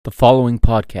The following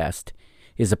podcast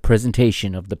is a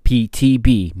presentation of the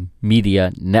PTB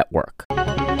Media Network.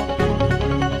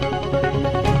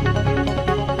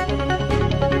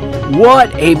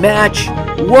 What a match!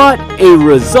 What a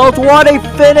result! What a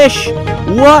finish!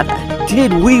 What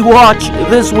did we watch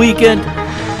this weekend?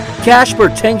 Kasper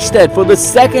Tengstedt for the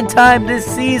second time this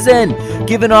season,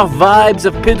 giving off vibes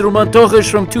of Pedro Mantorres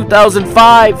from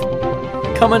 2005,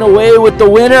 coming away with the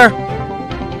winner.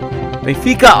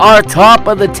 Benfica are top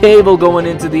of the table going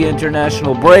into the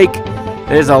international break.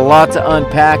 There's a lot to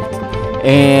unpack.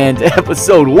 And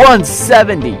episode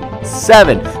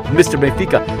 177 of Mr.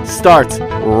 Benfica starts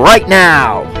right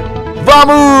now.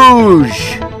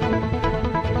 Vamos!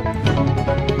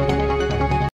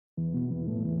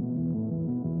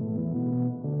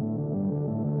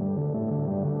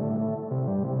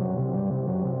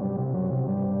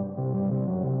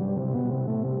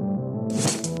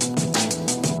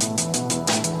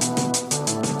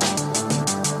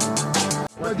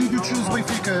 Why did you choose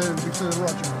Benfica,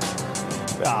 Roger?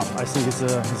 Yeah, I think it's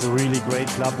a really great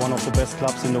club, one of the best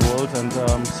clubs in the world, and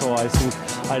so I think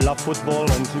I love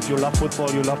football, and if you love football,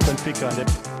 you love Benfica.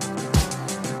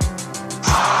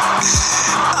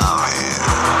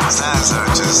 Fans are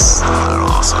just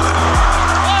awesome.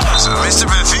 So Mr.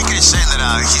 Benfica is saying that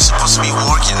he's supposed to be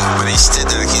working, but instead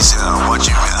he's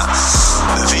watching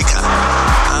Benfica.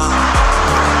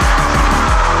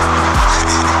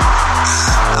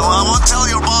 I won't tell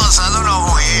your boss, I don't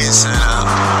know who he is.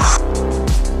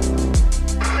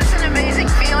 It's an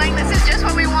amazing feeling. This is just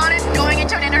what we wanted going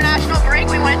into an international break.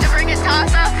 We wanted to bring in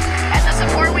Tasa, and the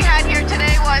support we had here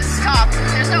today was top.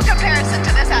 There's no comparison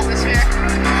to this atmosphere.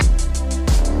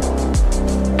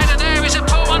 And there is a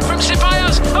poor one from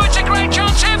Ceballos. Oh, it's a great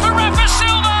chance here for Rafa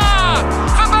Silva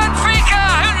for Benfica,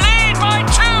 who lead by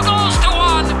 2 goals to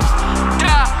 1.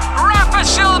 Rafa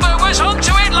Silva was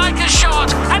onto it like a shot,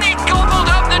 and he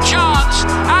gobbled up the chance,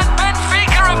 and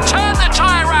Benfica have turned the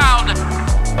tie round.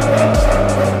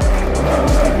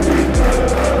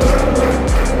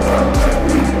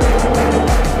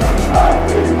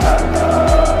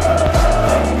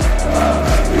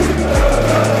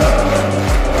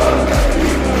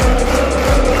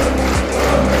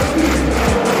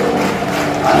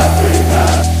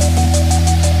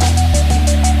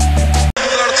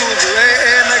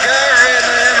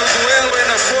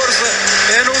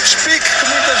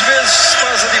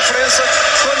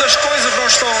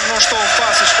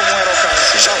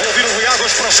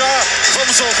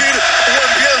 Vamos ouvir o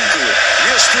ambiente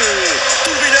neste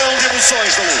turbilhão de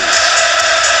emoções da luz.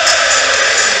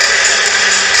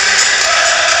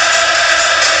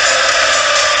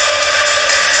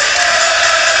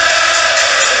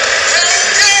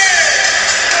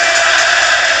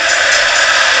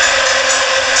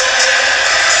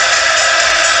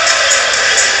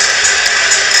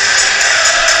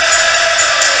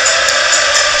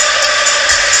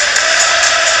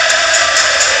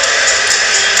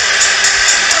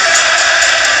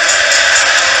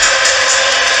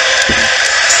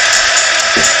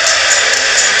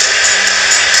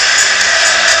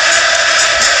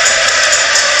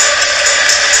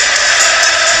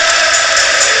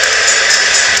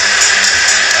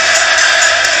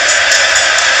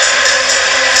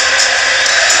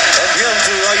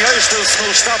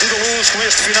 No Estádio da Luz, com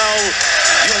este final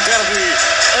de um derby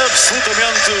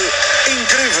absolutamente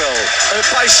incrível,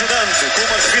 apaixonante, com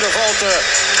uma reviravolta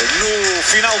no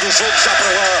final do jogo, já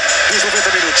para lá dos 90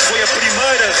 minutos. Foi a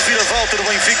primeira reviravolta do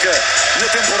Benfica na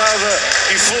temporada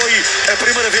e foi a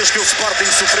primeira vez que o Sporting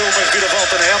sofreu uma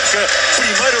reviravolta na época.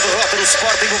 Primeira derrota do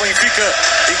Sporting, o Benfica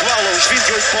iguala os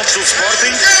 28 pontos do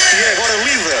Sporting e é agora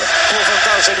líder com a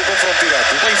vantagem do confronto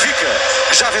direto. O Benfica,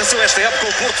 que já venceu esta época,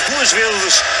 o Porto 2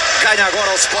 vezes, ganha agora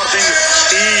ao Sporting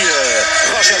e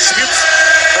Roger Schmidt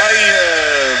em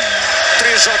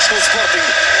 3 jogos com o Sporting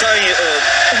tem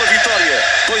uma vitória,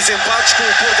 2 empates, com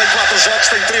o Porto em 4 jogos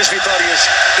tem 3 vitórias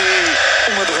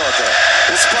e uma derrota.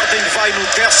 O Sporting vai no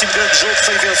 10º grande jogo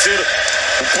sem vencer,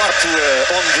 o quarto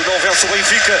onde não vence o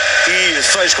Benfica e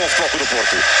 6 com o Futebol Clube do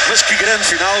Porto. Mas que grande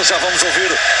final, já vamos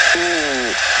ouvir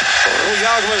o Rui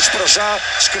Águas. Para já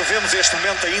escrevemos este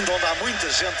momento ainda onde há muita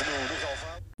gente no relvado.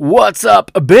 What's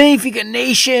up, Benfica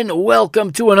Nation?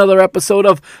 Welcome to another episode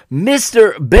of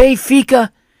Mr.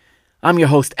 Benfica. I'm your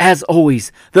host, as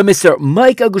always, the Mr.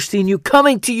 Mike Agustinu,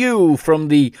 coming to you from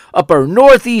the upper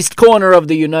northeast corner of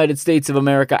the United States of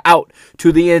America, out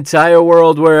to the entire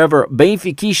world, wherever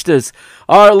Benfiquistas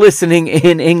are listening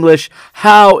in English.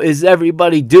 How is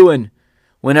everybody doing?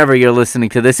 whenever you're listening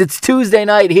to this. It's Tuesday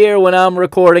night here when I'm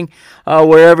recording.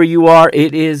 Wherever you are,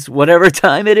 it is whatever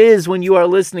time it is when you are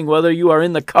listening, whether you are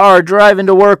in the car driving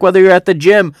to work, whether you're at the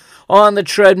gym, on the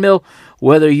treadmill,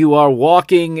 whether you are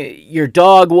walking your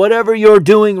dog, whatever you're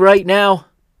doing right now.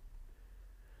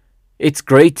 It's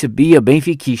great to be a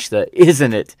Benfiquista,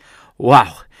 isn't it?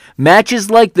 Wow.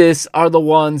 Matches like this are the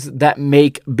ones that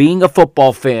make being a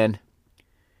football fan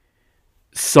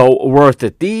so worth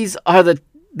it. These are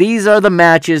the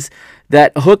matches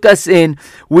that hook us in.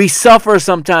 We suffer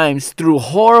sometimes through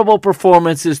horrible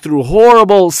performances, through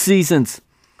horrible seasons,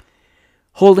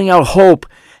 holding out hope,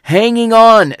 hanging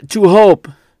on to hope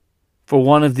for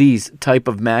one of these type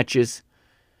of matches.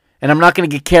 And I'm not going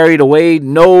to get carried away.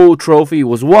 No trophy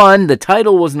was won. The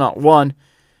title was not won.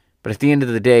 But at the end of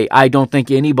the day, I don't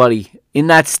think anybody in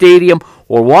that stadium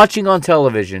or watching on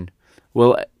television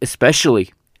will,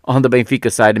 especially on the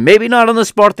Benfica side, and maybe not on the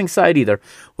Sporting side either,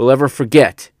 will ever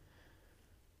forget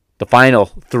the final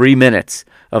 3 minutes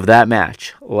of that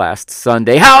match last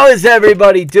Sunday. How is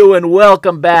everybody doing?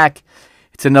 Welcome back.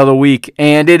 It's another week,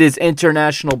 and it is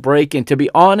international break. And to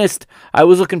be honest, I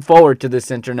was looking forward to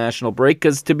this international break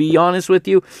because, to be honest with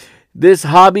you, this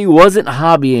hobby wasn't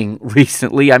hobbying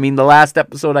recently. I mean, the last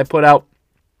episode I put out,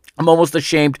 I'm almost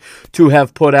ashamed to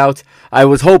have put out. I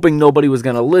was hoping nobody was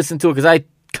going to listen to it because I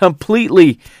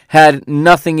completely had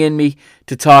nothing in me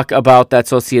to talk about that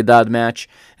Sociedad match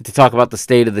and to talk about the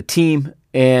state of the team.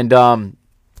 And,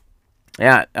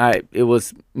 it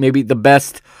was maybe the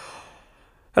best.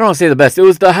 I don't want to say the best. It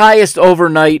was the highest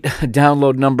overnight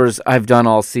download numbers I've done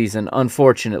all season.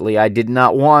 Unfortunately, I did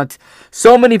not want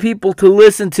so many people to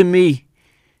listen to me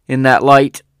in that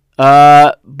light.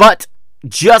 But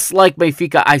just like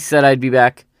Benfica, I said I'd be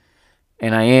back,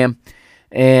 and I am,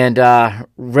 and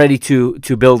ready to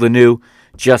build anew,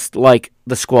 just like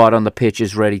the squad on the pitch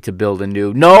is ready to build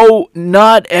anew. No,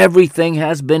 not everything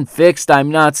has been fixed.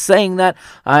 I'm not saying that.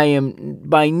 I am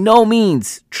by no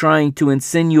means trying to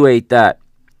insinuate that.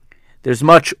 There's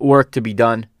much work to be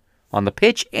done on the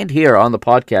pitch and here on the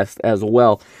podcast as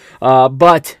well.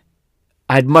 But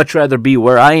I'd much rather be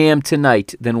where I am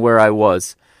tonight than where I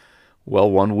was,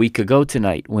 1 week ago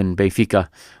tonight when Benfica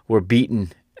were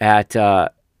beaten at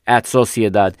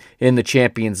Sociedad in the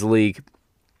Champions League.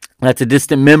 That's a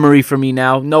distant memory for me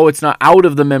now. No, it's not out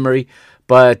of the memory,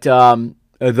 but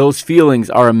those feelings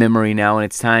are a memory now, and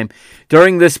it's time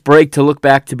during this break to look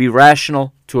back, to be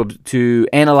rational, to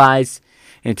analyze,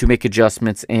 and to make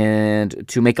adjustments and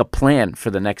to make a plan for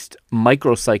the next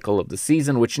microcycle of the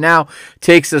season, which now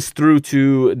takes us through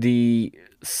to the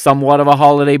somewhat of a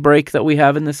holiday break that we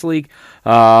have in this league,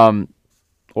 or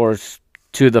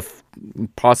to the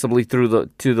possibly through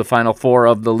to the final four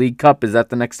of the League Cup. Is that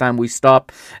the next time we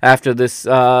stop after this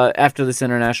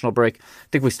international break? I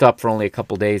think we stop for only a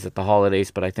couple days at the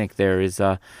holidays, but I think there's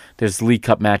League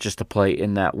Cup matches to play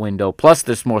in that window. Plus,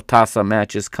 there's more Taça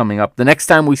matches coming up. The next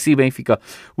time we see Benfica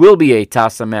will be a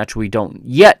Taça match. We don't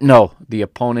yet know the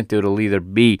opponent. It'll either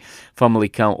be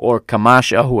Famalicão or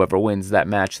Camacha, whoever wins that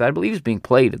match. That I believe is being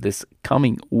played this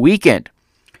coming weekend.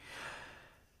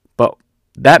 But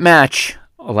that match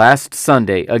last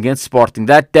Sunday against Sporting,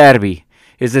 that derby,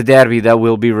 is a derby that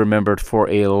will be remembered for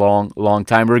a long, long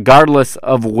time, regardless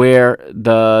of where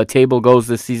the table goes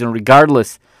this season,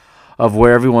 regardless of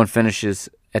where everyone finishes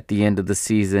at the end of the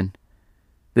season.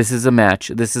 This is a match,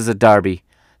 this is a derby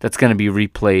that's going to be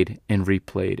replayed and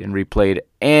replayed and replayed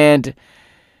and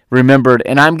remembered.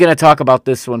 And I'm going to talk about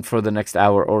this one for the next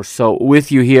hour or so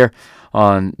with you here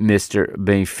on Mr.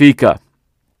 Benfica.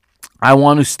 I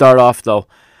want to start off, though,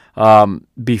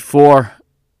 before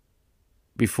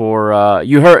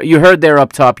you heard there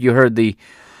up top, you heard the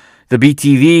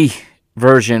BTV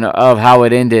version of how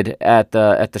it ended at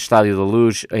the Estádio da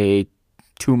Luz, a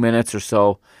 2 minutes or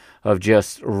so of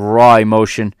just raw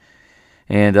emotion,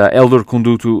 and Elder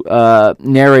Conduto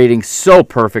narrating so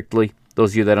perfectly.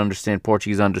 Those of you that understand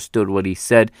Portuguese understood what he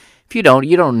said. If you don't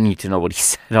need to know what he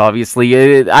said,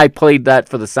 obviously. I played that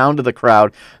for the sound of the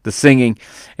crowd, the singing,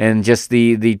 and just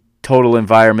the total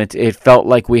environment. It felt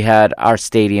like we had our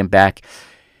stadium back.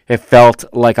 It felt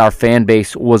like our fan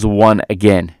base was one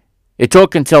again. It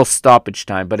took until stoppage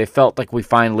time, but it felt like we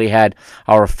finally had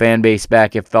our fan base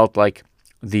back. It felt like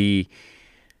the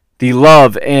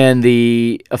love and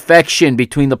the affection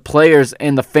between the players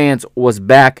and the fans was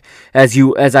back as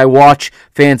I watch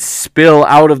fans spill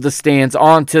out of the stands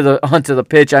onto the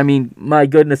pitch. I mean, my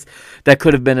goodness, that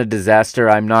could have been a disaster.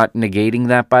 I'm not negating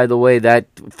that, by the way. That,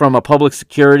 from a public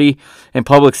security and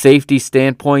public safety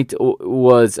standpoint,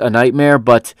 was a nightmare,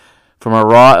 but from a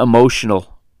raw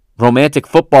emotional romantic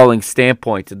footballing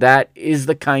standpoint, that is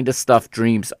the kind of stuff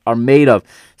dreams are made of,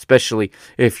 especially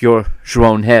if you're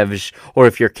Jeroen Heves or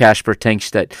if you're Kasper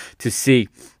Tengstedt, to see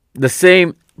the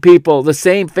same people, the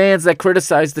same fans that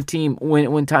criticize the team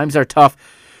when times are tough,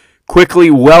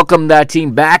 quickly welcome that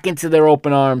team back into their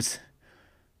open arms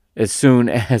as soon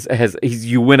as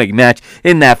you win a match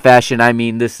in that fashion. I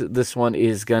mean, this one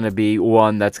is going to be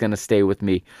one that's going to stay with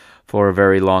me for a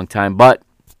very long time. But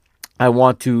I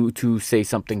want to say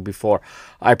something before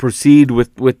I proceed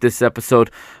with this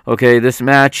episode. Okay, this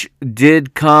match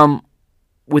did come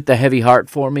with a heavy heart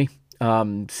for me.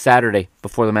 Saturday,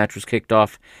 before the match was kicked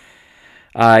off,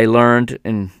 I learned,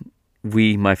 and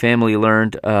my family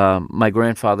learned, my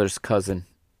grandfather's cousin,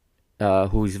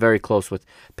 who he's very close with,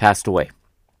 passed away.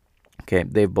 Okay,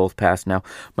 they've both passed now.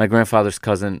 My grandfather's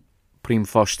cousin, Prim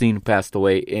Faustin, passed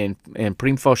away, and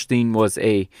Prim Faustin was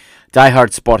a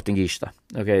diehard Sportingista.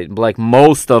 Okay, like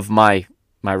most of my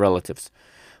relatives,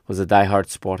 was a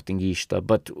diehard Sportingista.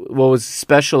 But what was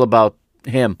special about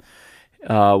him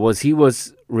was he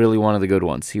was really one of the good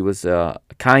ones. He was a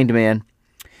kind man,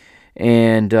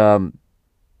 and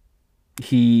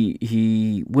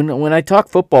when I talked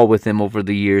football with him over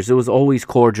the years, it was always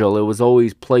cordial, it was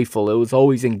always playful, it was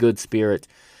always in good spirit.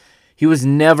 He was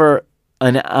never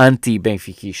an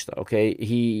anti-Benfiquista, okay?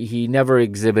 He never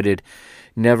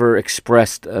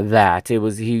expressed that. It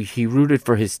was he rooted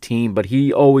for his team, but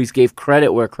he always gave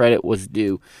credit where credit was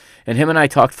due. And him and I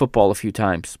talked football a few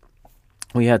times.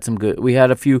 We had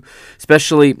a few,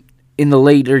 especially in the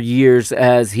later years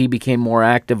as he became more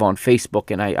active on Facebook,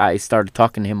 and I started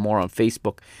talking to him more on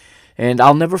Facebook. And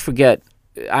I'll never forget,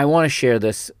 I want to share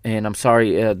this, and I'm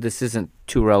sorry, this isn't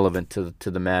too relevant to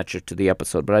the match or to the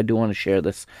episode, but I do want to share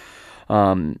this.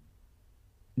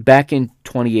 Back in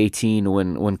 2018,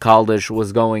 when Caldas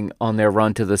was going on their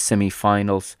run to the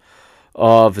semifinals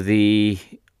of the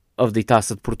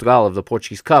Taça de Portugal, of the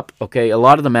Portuguese Cup, okay, a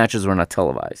lot of the matches were not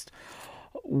televised.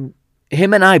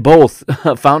 Him and I both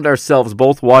found ourselves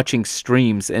both watching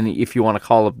streams, and if you want to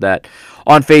call it that,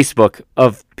 on Facebook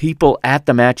of people at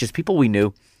the matches, people we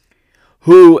knew,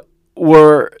 who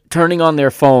were turning on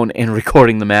their phone and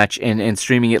recording the match and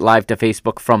streaming it live to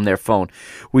Facebook from their phone.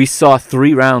 We saw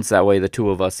 3 rounds that way, the two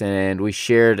of us, and we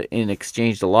shared and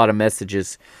exchanged a lot of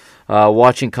messages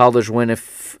watching Caldas win,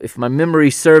 if my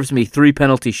memory serves me, 3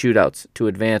 penalty shootouts to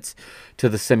advance to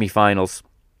the semifinals.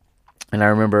 And I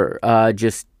remember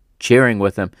just cheering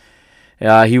with him.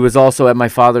 He was also at my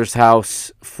father's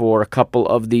house for a couple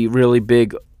of the really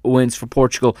big wins for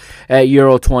Portugal at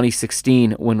Euro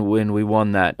 2016 when we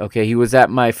won that. Okay, he was at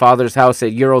my father's house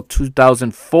at Euro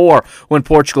 2004 when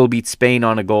Portugal beat Spain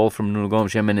on a goal from Nuno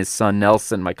Gomes, him and his son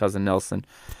Nelson, my cousin Nelson.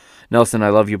 Nelson, I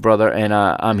love you, brother, and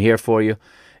I'm here for you.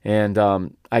 And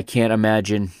I can't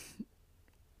imagine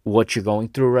what you're going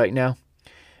through right now.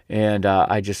 And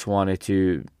I just wanted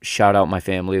to shout out my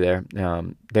family there.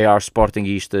 They are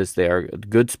Sportingistas. They are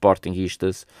good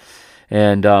Sportingistas.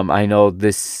 And I know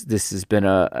this has been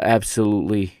a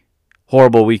absolutely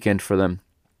horrible weekend for them.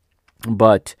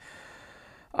 But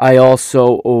I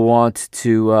also want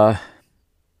to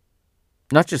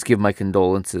not just give my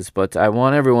condolences, but I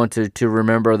want everyone to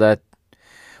remember that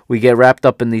we get wrapped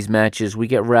up in these matches. We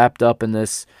get wrapped up in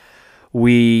this.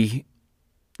 We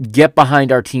get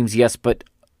behind our teams, yes, but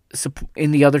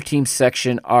in the other team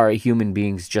section are human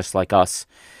beings just like us.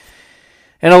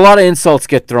 And a lot of insults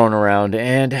get thrown around,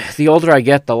 and the older I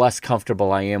get, the less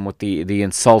comfortable I am with the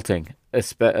insulting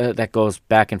that goes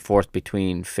back and forth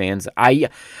between fans. I'm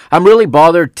really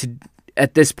bothered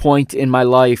at this point in my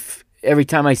life, every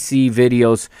time I see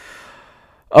videos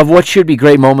of what should be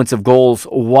great moments of goals,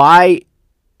 why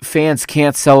fans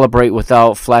can't celebrate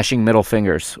without flashing middle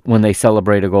fingers when they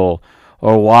celebrate a goal,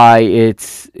 or why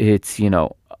it's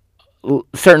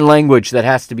certain language that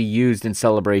has to be used in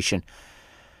celebration.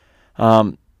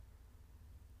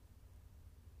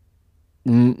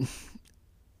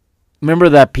 Remember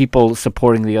that people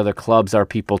supporting the other clubs are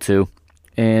people too,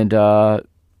 and I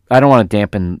don't want to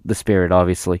dampen the spirit,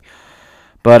 obviously,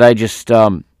 but I just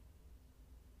want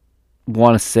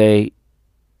to say,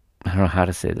 I don't know how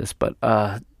to say this, but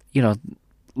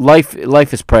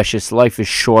life is precious, life is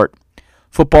short.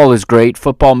 Football is great.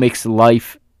 Football makes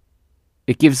life,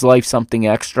 it gives life something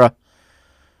extra.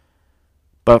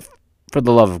 But for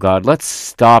the love of God, let's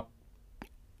stop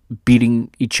beating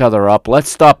each other up. Let's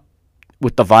stop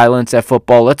with the violence at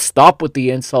football. Let's stop with the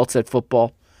insults at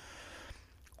football.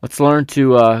 Let's learn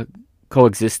to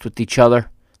coexist with each other.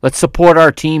 Let's support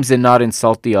our teams and not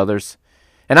insult the others.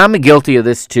 And I'm guilty of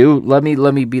this too. Let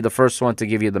me be the first one to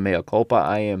give you the mea culpa.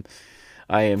 I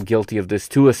I am guilty of this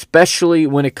too, especially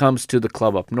when it comes to the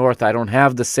club up north. I don't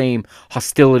have the same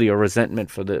hostility or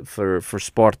resentment for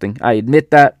Sporting. I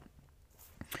admit that.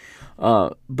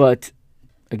 But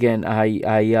again,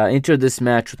 I entered this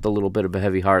match with a little bit of a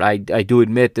heavy heart. I do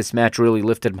admit this match really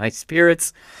lifted my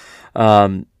spirits.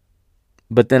 But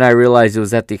then I realized it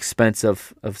was at the expense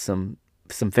of some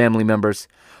family members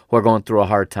who are going through a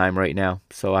hard time right now.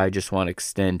 So I just want to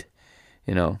extend,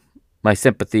 my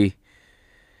sympathy.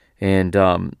 And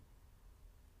I'm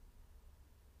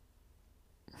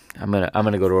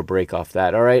gonna go to a break off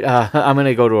that. All right, I'm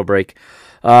gonna go to a break.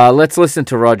 Let's listen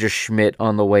to Roger Schmidt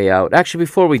on the way out. Actually,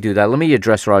 before we do that, let me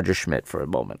address Roger Schmidt for a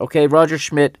moment. Okay, Roger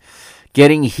Schmidt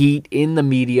getting heat in the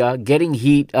media, getting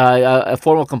heat. A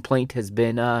formal complaint has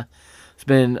been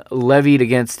levied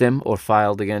against him or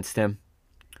filed against him,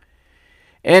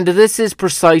 and this is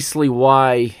precisely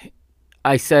why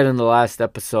I said in the last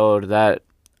episode that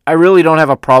I really don't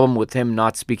have a problem with him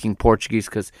not speaking Portuguese,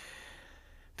 because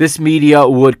this media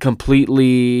would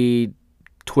completely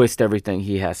twist everything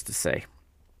he has to say.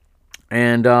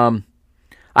 And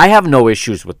I have no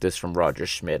issues with this from Roger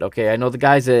Schmidt. Okay, I know the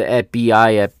guys at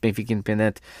BI, at Benfica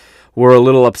Pinet, were a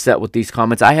little upset with these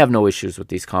comments. I have no issues with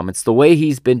these comments. The way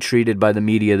he's been treated by the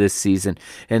media this season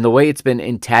and the way it's been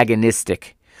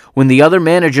antagonistic when the other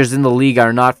managers in the league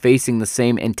are not facing the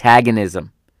same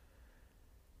antagonism.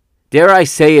 Dare I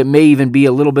say it may even be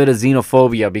a little bit of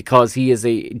xenophobia because he is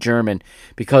a German,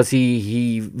 because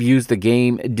he views the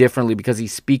game differently, because he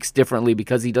speaks differently,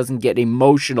 because he doesn't get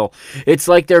emotional. It's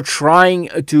like they're trying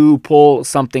to pull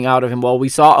something out of him. Well, we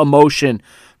saw emotion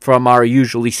from our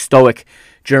usually stoic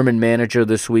German manager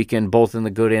this weekend, both in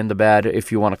the good and the bad, if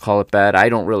you want to call it bad. I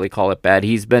don't really call it bad.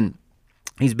 He's been,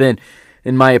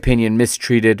 in my opinion,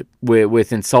 mistreated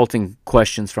with insulting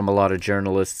questions from a lot of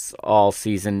journalists all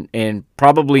season, and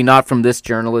probably not from this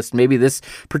journalist. Maybe this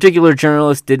particular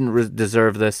journalist didn't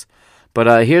deserve this.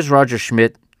 But here's Roger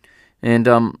Schmidt, and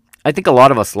I think a lot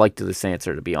of us liked this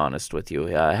answer, to be honest with you.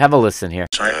 Have a listen here.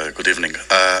 Good evening.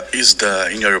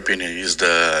 In your opinion, is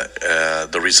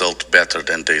the result better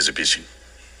than the exhibition?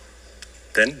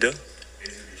 Then the?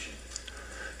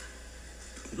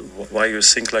 Why you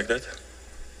think like that?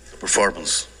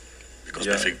 Performance, because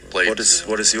Benfica played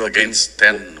what is your against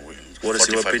opinion? 10. What is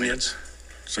your opinion? Minutes.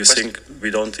 You think we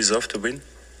don't deserve to win?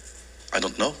 I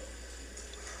don't know.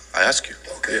 I ask you.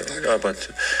 Okay. Yeah,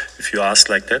 but if you ask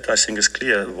like that, I think it's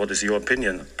clear. What is your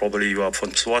opinion? Probably you are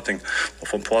from Sporting or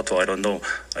from Porto. I don't know.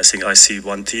 I think I see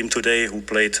one team today who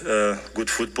played good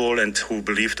football and who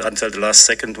believed until the last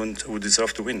second and who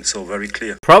deserved to win. So very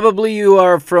clear. Probably you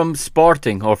are from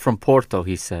Sporting or from Porto,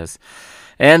 he says.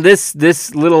 And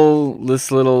this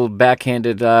little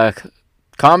backhanded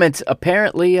comment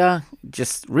apparently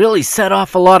just really set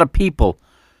off a lot of people.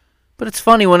 But it's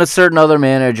funny when a certain other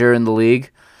manager in the league,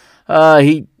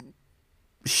 he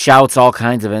shouts all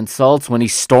kinds of insults when he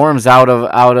storms out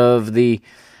of the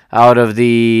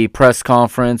press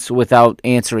conference without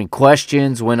answering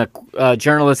questions. When a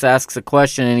journalist asks a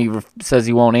question and he says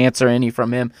he won't answer any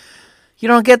from him, you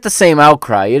don't get the same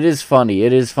outcry. It is funny.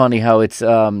 It is funny how it's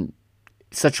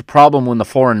such a problem when the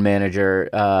foreign manager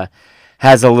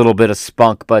has a little bit of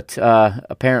spunk, but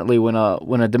apparently when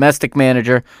a domestic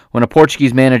manager, when a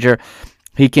Portuguese manager,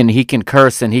 he can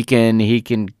curse and he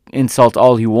can insult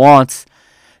all he wants,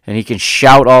 and he can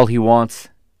shout all he wants,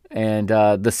 and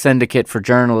the syndicate for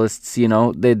journalists,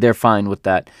 they're fine with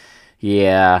that.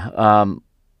 Yeah,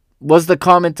 was the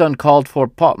comment uncalled for?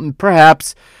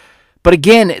 Perhaps, but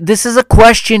again, this is a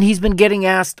question he's been getting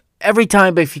asked every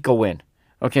time Benfica win.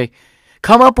 Okay.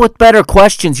 Come up with better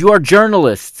questions. You are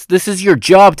journalists. This is your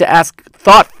job to ask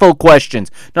thoughtful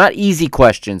questions, not easy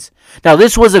questions. Now,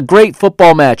 this was a great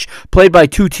football match played by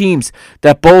two teams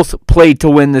that both played to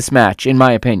win this match, in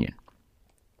my opinion.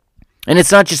 And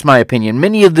it's not just my opinion.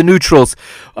 Many of the neutrals,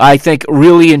 I think,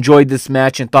 really enjoyed this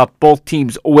match and thought both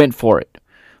teams went for it.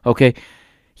 Okay?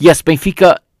 Yes,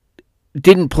 Benfica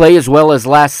didn't play as well as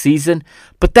last season,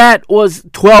 but that was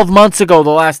 12 months ago,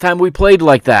 the last time we played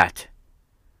like that.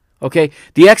 Okay,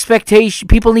 the expectation,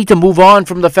 people need to move on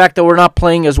from the fact that we're not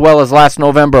playing as well as last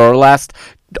November or last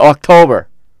October.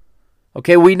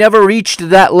 Okay, we never reached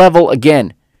that level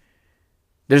again.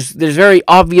 There's very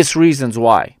obvious reasons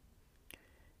why.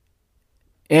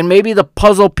 And maybe the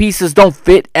puzzle pieces don't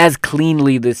fit as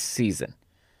cleanly this season.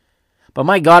 But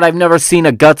my God, I've never seen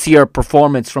a gutsier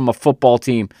performance from a football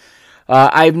team.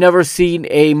 I've never seen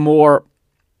a more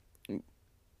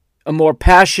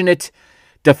passionate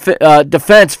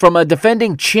defense from a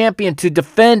defending champion to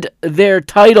defend their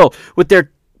title with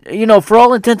their for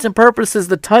all intents and purposes,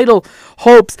 the title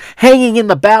hopes hanging in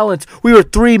the balance. We were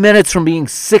 3 minutes from being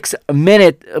 6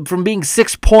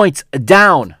 points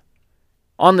down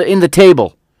in the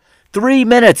table. 3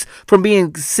 minutes from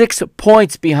being 6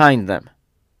 points behind them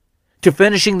to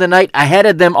finishing the night ahead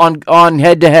of them on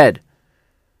head-to-head.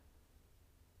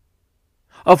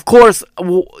 Of course,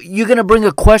 you're going to bring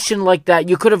a question like that.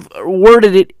 You could have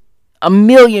worded it a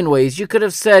million ways. You could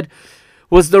have said,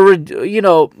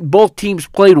 both teams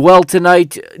played well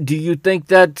tonight. Do you think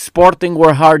that Sporting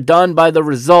were hard done by the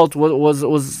result?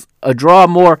 Was a draw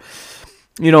more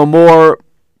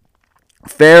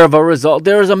fair of a result?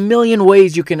 There's a million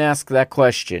ways you can ask that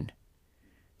question.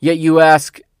 Yet you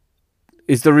ask,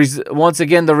 once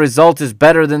again, the result is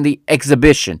better than the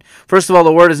exhibition. First of all,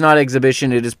 the word is not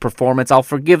exhibition, it is performance. I'll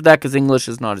forgive that because English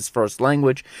is not his first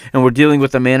language. And we're dealing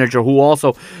with a manager who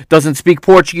also doesn't speak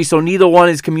Portuguese, so neither one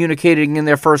is communicating in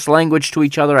their first language to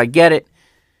each other. I get it.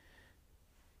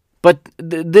 But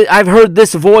I've heard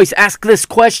this voice ask this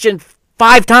question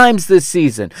 5 times this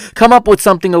season. Come up with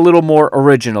something a little more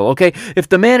original, okay? If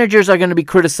the managers are going to be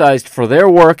criticized for their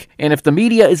work, and if the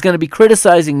media is going to be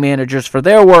criticizing managers for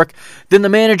their work, then the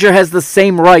manager has the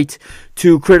same right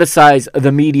to criticize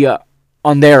the media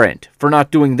on their end for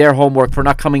not doing their homework, for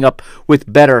not coming up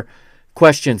with better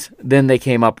questions than they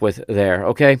came up with there,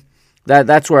 okay?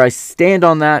 That's where I stand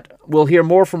on that. We'll hear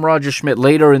more from Roger Schmidt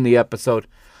later in the episode.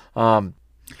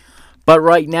 But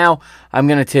right now, I'm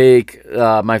gonna take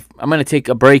a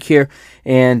break here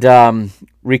and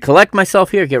recollect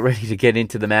myself here. Get ready to get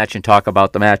into the match and talk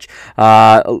about the match.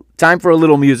 Time for a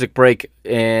little music break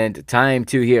and time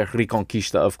to hear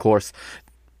Reconquista, of course.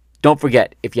 Don't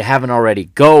forget, if you haven't already,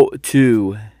 go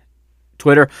to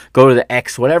Twitter, go to the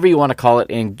X, whatever you want to call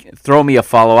it, and throw me a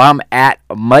follow. I'm at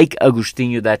Mike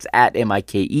Agostinho. That's at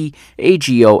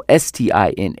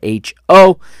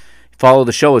MikeAgostinho. Follow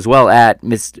the show as well at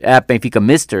Benfica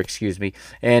Mr.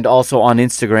 And also on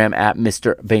Instagram at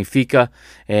Mr. Benfica.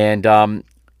 And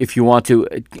if you want to,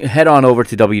 head on over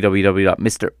to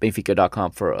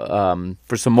www.mrbenfica.com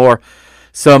for some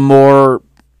more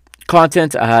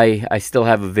content. I still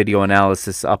have a video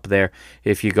analysis up there.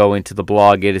 If you go into the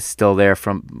blog, it is still there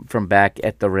from back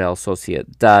at the Real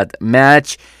Sociedad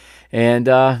match. And,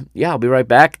 I'll be right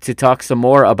back to talk some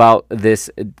more about this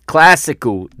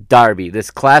classical derby,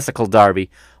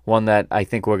 one that I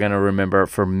think we're going to remember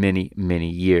for many, many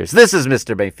years. This is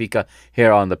Mr. Benfica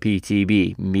here on the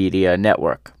PTB Media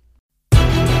Network.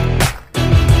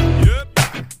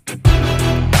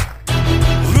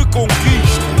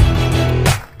 Reconquista.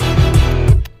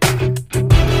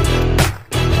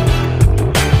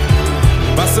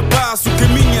 Passo a passo, o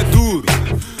caminho é duro.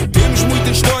 Temos muita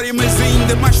história, mas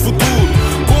ainda mais futuro.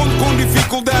 Conto com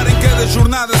dificuldade em cada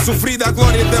jornada sofrida. A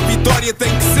glória da vitória tem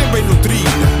que ser bem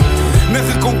nutrida. Na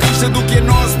reconquista do que é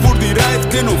nosso por direito,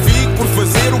 que eu não fico por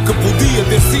fazer o que podia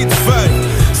ter sido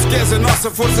feito. Se queres a nossa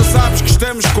força, sabes que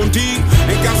estamos contigo.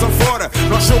 Em casa ou fora,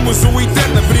 nós somos o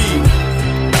eterno abrigo.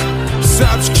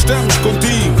 Sabes que estamos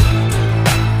contigo.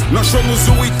 Nós somos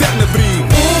o eterno abrigo.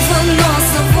 Ouve a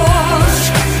nossa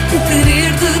voz, o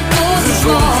querer de todos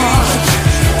nós.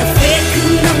 A fé que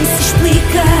não se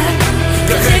explica.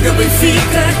 Carrega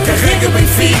Benfica, carrega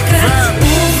Benfica.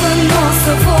 Ouve a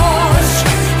nossa voz,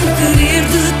 o querer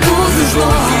de todos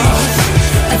nós.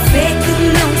 A fé que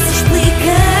não se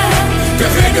explica.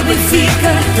 Carrega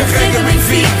Benfica, carrega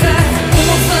Benfica.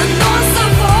 Ouve a nossa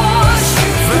voz,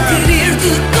 o querer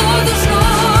de todos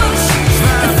nós.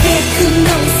 A fé que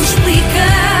não se explica.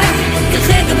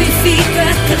 Carrega Benfica,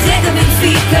 carrega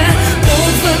Benfica.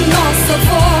 Ouve a nossa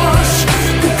voz,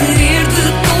 o querer de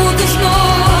todos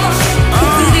nós. O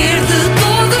querer de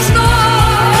todos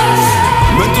nós.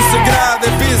 Manto sagrado é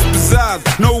peso pesado.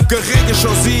 Não o carregas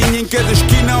sozinho, em cada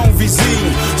esquina há um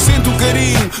vizinho. Sente o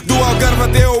carinho do Algarve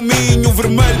até ao Minho. O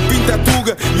vermelho pinta a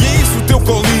tuga e é isso o teu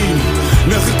colinho.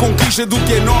 Na reconquista do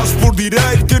que é nosso por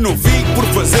direito, que eu não fico por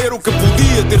fazer o que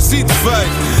podia ter sido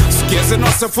feito. Se queres a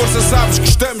nossa força, sabes que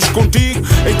estamos contigo.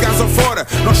 Em casa ou fora,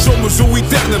 nós somos o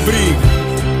eterno abrigo.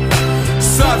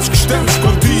 Sabes que estamos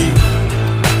contigo.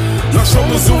 Nós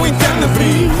somos o eterno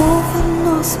abrigo. Ouve a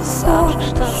nossa voz,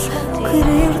 o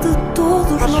querer de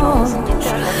todos nós.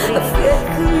 A fé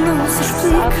que não se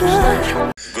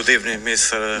explica. Good evening,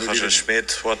 Mr. Roger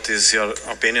Schmidt. What is your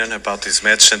opinion about this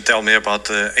match, and tell me about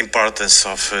the importance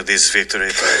of this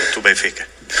victory to Benfica?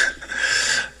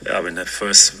 Yeah, I mean, the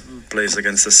first plays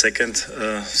against the second,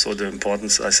 so the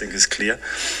importance, I think, is clear.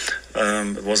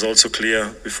 It was also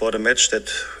clear before the match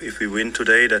that if we win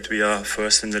today, that we are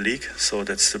first in the league. So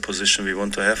that's the position we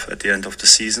want to have at the end of the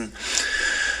season.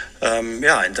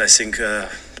 And I think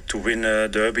to win a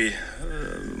derby,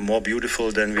 more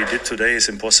beautiful than we did today is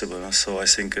impossible. So I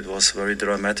think it was very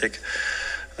dramatic.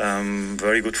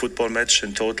 Very good football match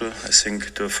in total. I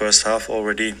think the first half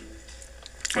already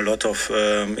a lot of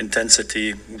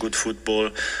intensity, good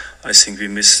football. I think we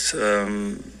missed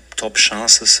top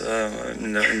chances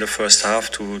in the first half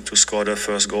to score the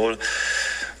first goal.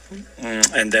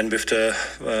 And then with the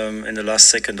in the last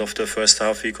second of the first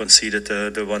half, we conceded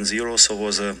the 1-0. So it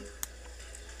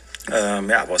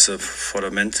was for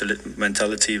the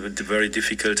mentality a very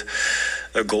difficult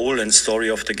goal and story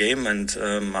of the game. And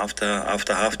after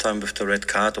halftime with the red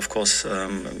card, of course,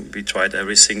 we tried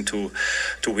everything to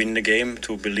win the game,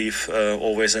 to believe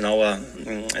always in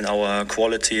our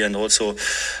quality, and also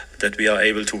that we are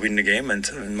able to win the game. And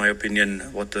in my opinion,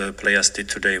 what the players did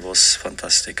today was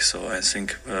fantastic. So I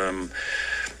think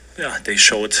they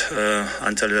showed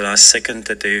until the last second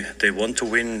that they want to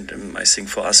win. I think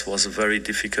for us was a very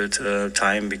difficult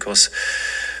time, because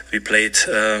we played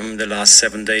the last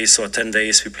 7 days or 10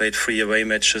 days. We played 3 away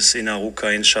matches in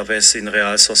Arouca, in Chavez, in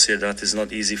Real Sociedad. It's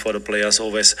not easy for the players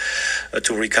always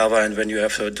to recover. And when you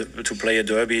have to play a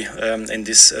derby in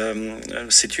this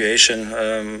situation,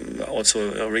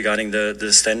 also regarding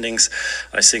the standings,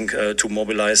 I think to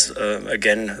mobilize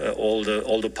again all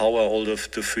the power, all the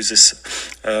physis.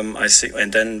 I think,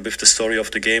 and then with the story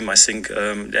of the game, I think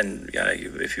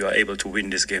if you are able to win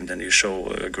this game, then you show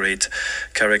a great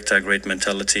character, great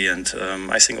mentality, and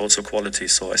I think also quality.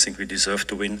 So I think we deserve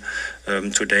to win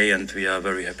today, and we are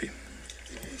very happy.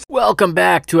 Welcome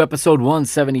back to episode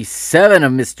 177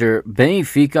 of Mr.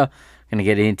 Benfica. Going to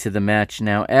get into the match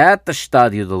now at the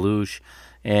Estádio da Luz.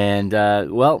 And,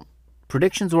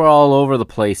 predictions were all over the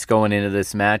place going into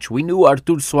this match. We knew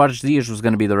Artur Soares Dias was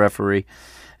going to be the referee.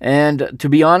 And to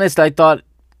be honest, I thought,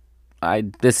 our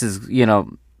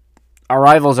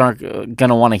rivals aren't going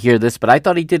to want to hear this, but I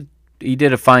thought he did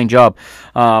a fine job.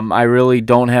 I really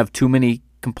don't have too many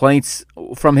complaints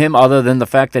from him, other than the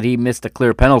fact that he missed a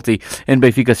clear penalty in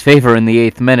Benfica's favor in the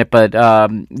 8th minute. But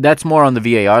that's more on the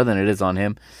VAR than it is on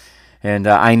him. And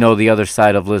I know the other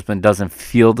side of Lisbon doesn't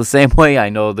feel the same way. I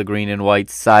know the green and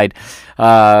white side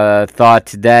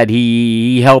thought that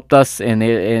he helped us. And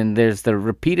there's the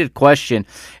repeated question.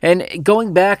 And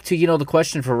going back to, the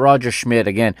question for Roger Schmidt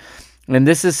again. And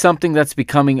this is something that's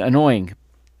becoming annoying.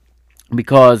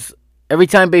 Because every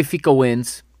time Benfica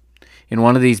wins in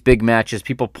one of these big matches,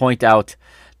 people point out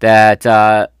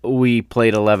that we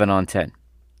played 11 on 10.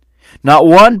 Not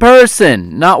one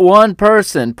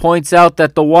person points out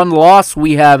that the one loss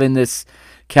we have in this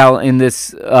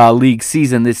league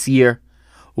season this year,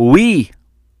 we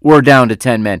were down to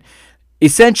 10 men.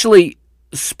 Essentially,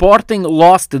 Sporting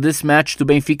lost to this match to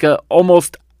Benfica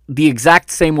almost the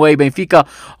exact same way Benfica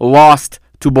lost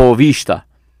to Boa Vista.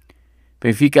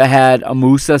 Benfica had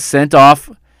Musa sent off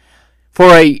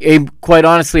for a quite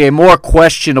honestly a more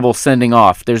questionable sending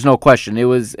off. There's no question. It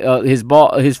was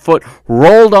his foot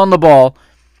rolled on the ball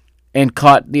and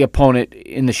caught the opponent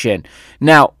in the shin.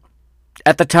 Now,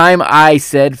 at the time I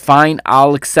said, fine,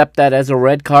 I'll accept that as a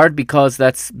red card, because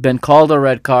that's been called a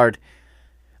red card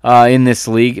in this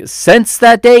league. Since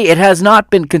that day, it has not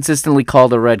been consistently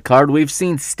called a red card. We've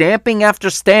seen stamping after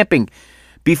stamping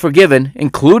be forgiven,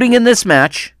 including in this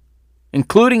match,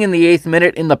 including in the 8th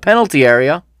minute in the penalty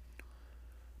area.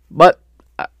 But,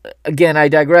 again, I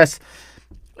digress.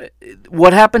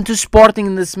 What happened to Sporting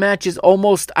in this match is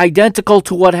almost identical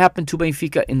to what happened to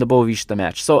Benfica in the Boa Vista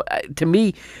match. So, to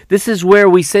me, this is where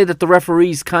we say that the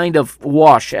referees kind of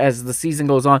wash as the season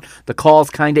goes on. The calls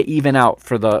kind of even out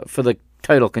for the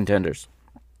title contenders.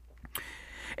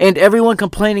 And everyone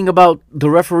complaining about the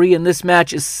referee in this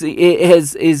match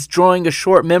is drawing a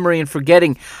short memory and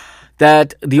forgetting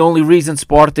that the only reason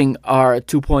Sporting are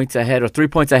 2 points ahead or 3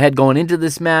 points ahead going into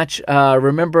this match,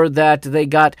 remember that they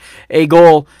got a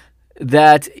goal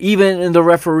that even in the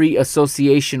referee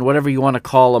association, whatever you want to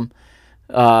call them,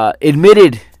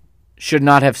 admitted should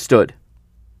not have stood.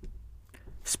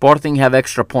 Sporting have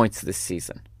extra points this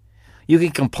season. You can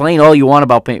complain all you want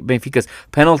about Benfica's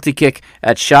penalty kick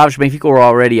at Chaves. Benfica were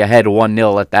already ahead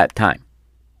 1-0 at that time.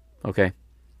 Okay.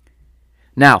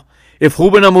 Now, if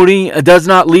Ruben Amorim does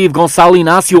not leave Gonçalo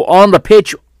Inácio on the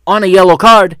pitch on a yellow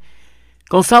card,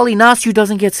 Gonçalo Inácio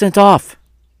doesn't get sent off.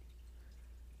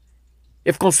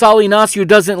 If Gonçalo Inácio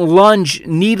doesn't lunge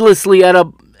needlessly at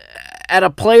a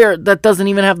player that doesn't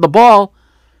even have the ball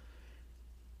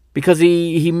because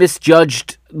he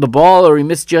misjudged the ball or he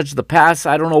misjudged the pass,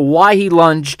 I don't know why he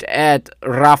lunged at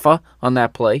Rafa on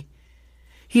that play,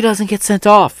 he doesn't get sent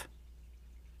off.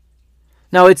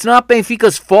 Now, it's not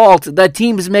Benfica's fault that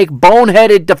teams make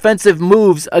boneheaded defensive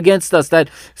moves against us, that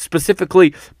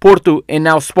specifically Porto and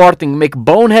now Sporting make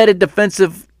boneheaded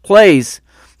defensive plays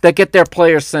that get their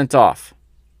players sent off.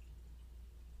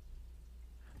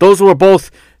 Those were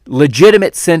both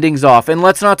legitimate sendings off. And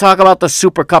let's not talk about the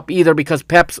Super Cup either, because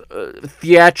Pep's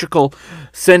theatrical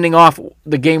sending off,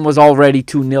 the game was already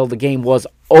 2-0. The game was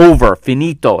over,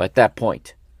 finito at that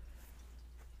point.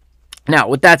 Now,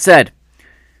 with that said,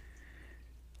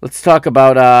 let's talk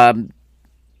about,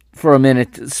 for a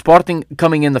minute, Sporting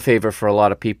coming in the favor for a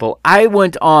lot of people. I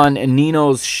went on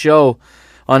Nino's show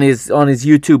on his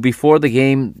YouTube before the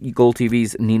game, Goal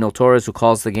TV's Nino Torres, who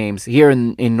calls the games here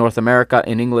in North America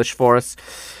in English for us,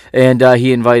 and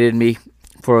he invited me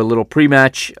for a little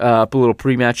pre-match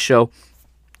show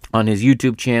on his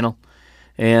YouTube channel,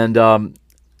 and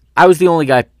I was the only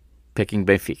guy picking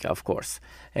Benfica, of course,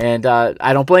 and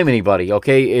I don't blame anybody,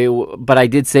 okay? But I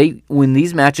did say, when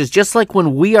these matches, just like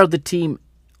when we are the team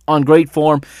on great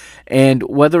form, and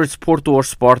whether it's Porto or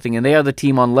Sporting, and they are the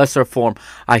team on lesser form,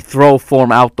 I throw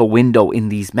form out the window in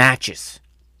these matches.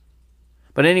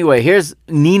 But anyway, here's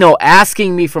Nino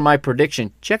asking me for my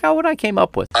prediction. Check out what I came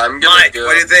up with. Mike, what do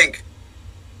you think?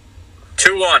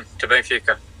 2-1 to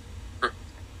Benfica.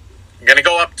 Gonna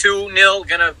go up 2-0. 2-1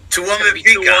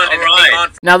 Benfica. All right.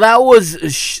 Now that was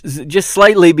just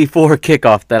slightly before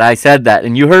kickoff that I said that,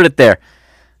 and you heard it there.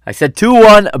 I said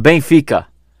 2-1 Benfica.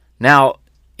 Now,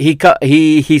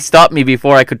 he stopped me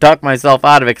before I could talk myself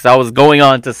out of it, because I was going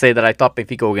on to say that I thought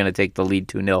Benfica were going to take the lead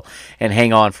 2-0 and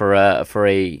hang on for a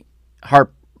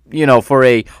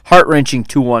heart-wrenching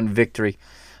 2-1 victory.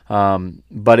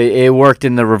 But it worked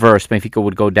in the reverse. Benfica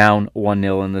would go down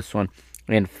 1-0 in this one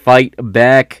and fight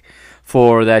back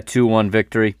for that 2-1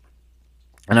 victory.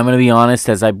 And I'm going to be honest,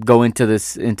 as I go into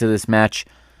this match,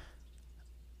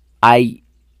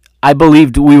 I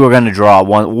believed we were going to draw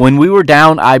one. When we were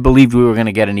down, I believed we were going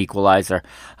to get an equalizer.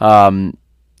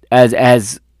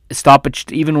 As stoppage,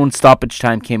 even when stoppage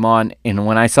time came on, and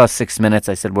when I saw 6 minutes,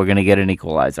 I said we're going to get an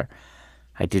equalizer.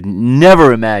 I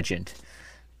never imagined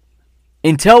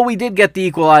until we did get the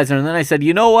equalizer, and then I said,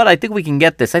 you know what? I think we can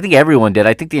get this. I think everyone did.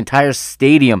 I think the entire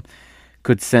stadium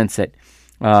could sense it.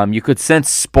 You could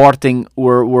sense Sporting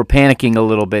were panicking a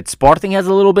little bit. Sporting has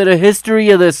a little bit of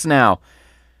history of this now.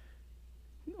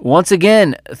 Once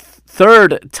again,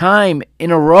 third time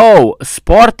in a row,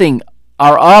 Sporting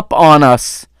are up on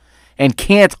us and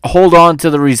can't hold on to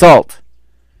the result.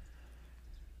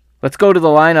 Let's go to the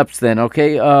lineups then,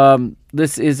 okay?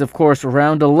 This is, of course,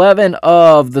 round 11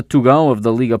 of the Tugão of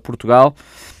the Liga Portugal.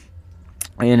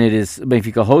 And it is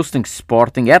Benfica hosting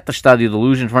Sporting at the Estádio da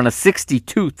Luz in front of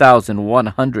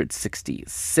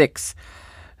 62,166.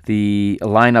 The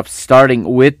lineup starting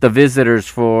with the visitors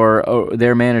for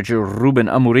their manager, Ruben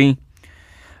Amorim.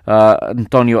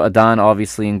 Antonio Adan,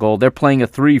 obviously, in goal. They're playing a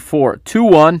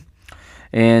 3-4-2-1.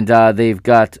 And they've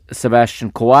got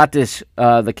Sebastian Coates,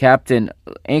 the captain,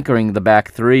 anchoring the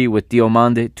back three, with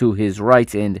Diomande to his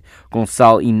right and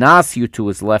Gonçalo Inácio to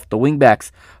his left. The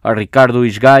wingbacks are Ricardo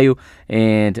Isgaio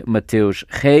and Mateus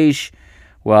Reis,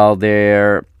 while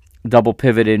they're double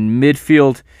pivot in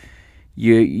midfield.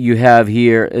 You have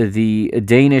here the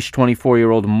Danish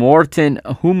 24-year-old Morten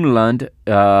Humland,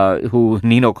 who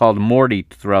Nino called Morty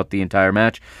throughout the entire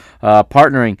match,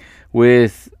 partnering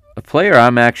with a player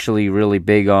I'm actually really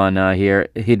big on here,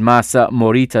 Hidemasa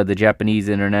Morita, the Japanese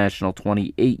international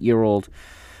 28-year-old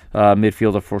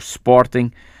midfielder for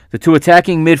Sporting. The two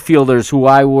attacking midfielders who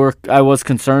I was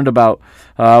concerned about,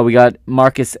 we got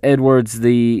Marcus Edwards,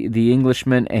 the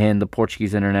Englishman, and the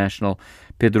Portuguese international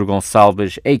Pedro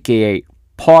Gonçalves, a.k.a.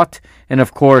 Pot, and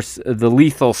of course the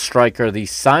lethal striker, the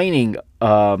signing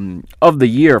of the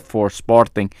year for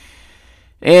Sporting,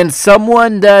 and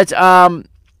someone that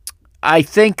I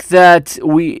think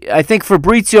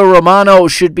Fabrizio Romano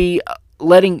should be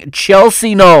letting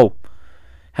Chelsea know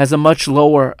he has a much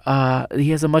lower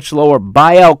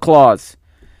buyout clause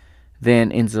than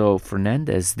Enzo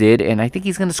Fernandez did, and I think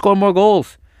he's going to score more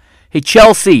goals. Hey,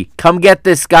 Chelsea, come get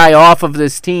this guy off of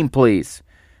this team, please.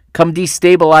 Come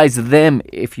destabilize them,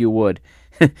 if you would.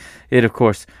 Of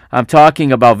course, I'm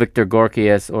talking about Victor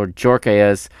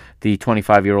Gyökeres, the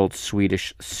 25-year-old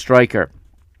Swedish striker,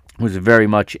 who's very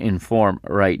much in form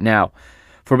right now.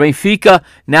 For Benfica,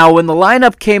 now when the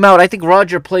lineup came out, I think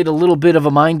Roger played a little bit of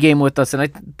a mind game with us, and I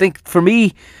think for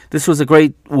me, this was a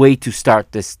great way to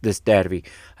start this derby.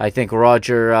 I think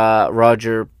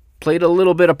Roger played a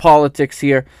little bit of politics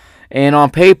here. And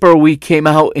on paper, we came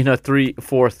out in a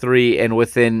 3-4-3, and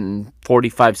within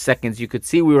 45 seconds, you could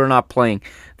see we were not playing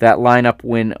that lineup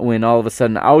when all of a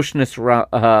sudden Auschwitz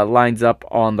lines up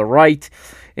on the right,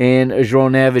 and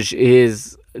João Neves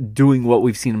is doing what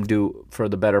we've seen him do for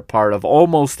the better part of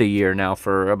almost a year now,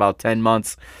 for about 10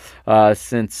 months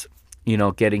since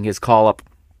getting his call-up.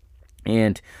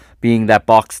 And being that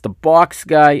box-to-box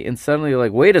guy, and suddenly you're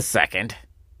like, wait a second.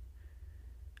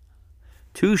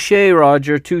 Touche,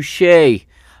 Roger, touche.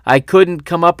 I couldn't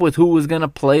come up with who was going to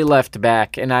play left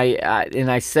back, and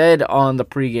I said on the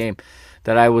pregame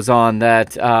that I was on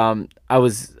that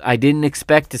I didn't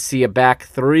expect to see a back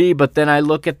three, but then I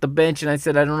look at the bench and I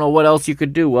said I don't know what else you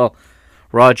could do. Well,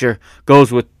 Roger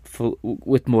goes with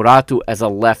Morato as a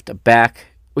left back,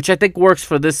 which I think works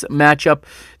for this matchup.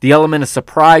 The element of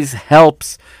surprise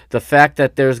helps. The fact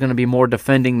that there's going to be more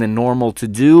defending than normal to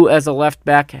do as a left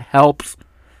back helps.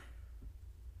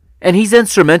 And he's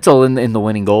instrumental in the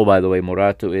winning goal, by the way,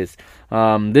 Morato is.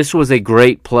 This was a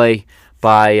great play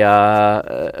by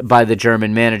the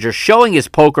German manager, showing his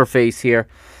poker face here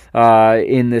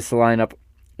in this lineup,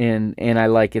 and I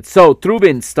like it. So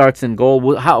Trubin starts in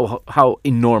goal. How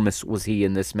enormous was he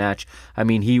in this match? I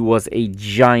mean, he was a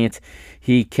giant.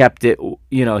 He kept it,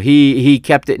 he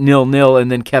kept it 0-0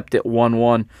 and then kept it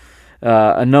 1-1.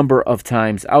 A number of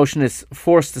times. Auschwitz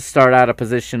forced to start out of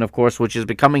position, of course, which is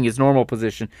becoming his normal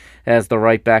position as the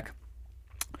right back.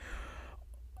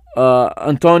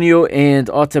 Antonio and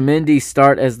Otamendi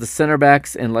start as the center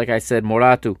backs, and like I said,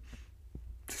 Morato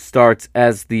starts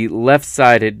as the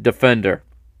left-sided defender.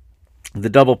 The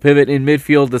double pivot in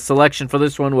midfield, the selection for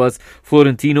this one was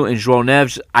Florentino and João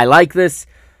Neves. I like this.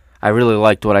 I really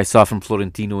liked what I saw from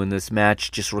Florentino in this match,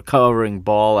 just recovering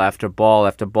ball after ball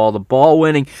after ball. The ball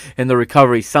winning and the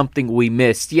recovery, something we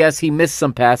missed. Yes, he missed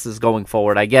some passes going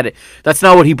forward. I get it. That's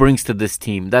not what he brings to this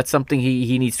team. That's something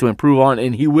he needs to improve on,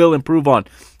 and he will improve on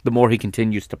the more he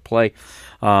continues to play.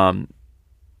 Again,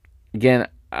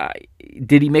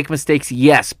 did he make mistakes?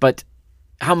 Yes, but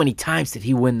how many times did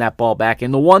he win that ball back?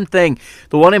 And the one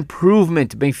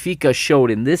improvement Benfica showed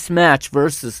in this match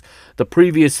versus the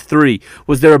previous three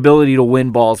was their ability to win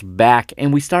balls back.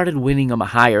 And we started winning them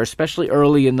higher, especially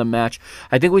early in the match.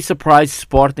 I think we surprised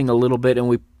Sporting a little bit, and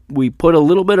we put a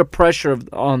little bit of pressure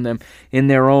on them in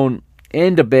their own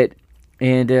end a bit.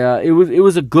 And it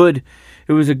was a good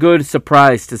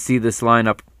surprise to see this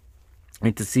lineup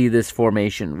and to see this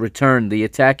formation return. The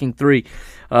attacking three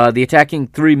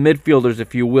midfielders,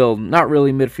 if you will. Not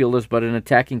really midfielders, but an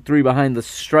attacking three behind the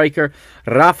striker.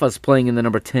 Rafa's playing in the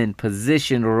number 10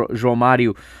 position. João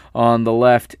Mario on the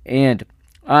left. And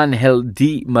Angel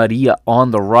Di Maria on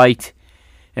the right.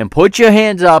 And put your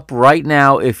hands up right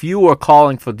now if you are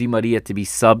calling for Di Maria to be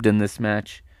subbed in this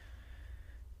match.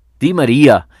 Di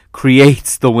Maria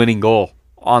creates the winning goal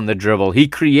on the dribble. He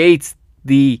creates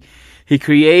the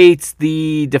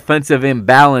defensive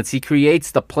imbalance. He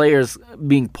creates the players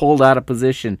being pulled out of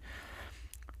position.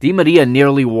 Di Maria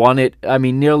nearly won it. I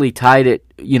mean, nearly tied it,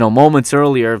 moments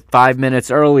earlier, 5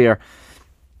 minutes earlier,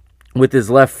 with his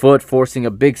left foot, forcing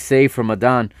a big save from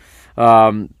Adan.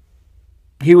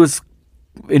 He was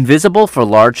invisible for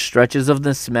large stretches of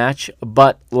this match,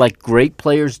 but like great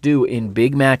players do in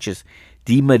big matches,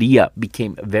 Di Maria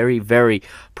became very, very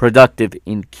productive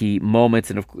in key moments,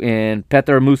 and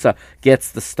Petar Musa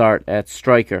gets the start at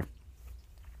striker.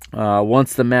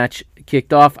 Once the match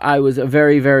kicked off, I was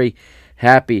very, very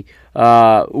happy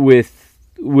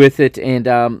with it,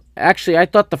 and actually, I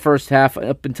thought the first half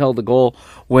up until the goal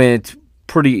went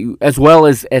pretty as well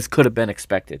as could have been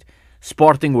expected.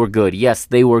 Sporting were good. Yes,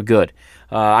 they were good.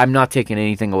 I'm not taking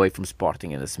anything away from Sporting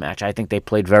in this match. I think they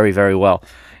played very, very well,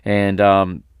 and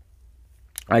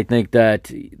I think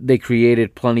that they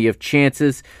created plenty of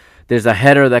chances. There's a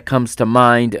header that comes to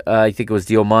mind. I think it was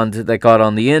Diomande that got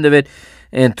on the end of it.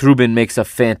 And Trubin makes a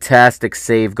fantastic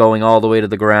save going all the way to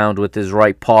the ground with his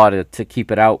right paw to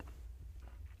keep it out.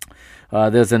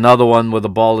 There's another one where the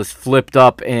ball is flipped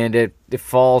up and it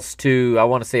falls to, I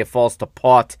want to say it falls to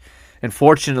Pot. And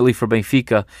fortunately for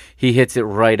Benfica, he hits it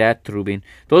right at Trubin.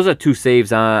 Those are two saves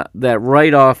that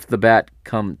right off the bat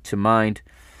come to mind.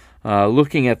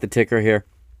 Looking at the ticker here.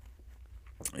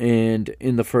 And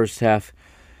in the first half,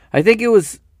 I think it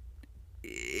was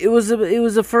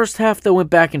a first half that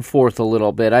went back and forth a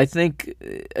little bit. I think,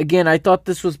 again, I thought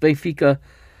this was Benfica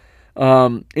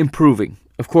improving.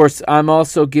 Of course, I'm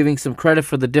also giving some credit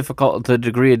for the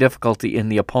degree of difficulty in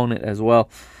the opponent as well.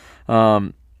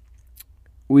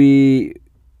 We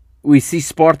see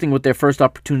Sporting with their first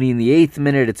opportunity in the 8th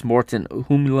minute. It's Morten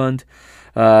Humland.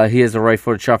 He has a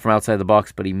right-footed shot from outside the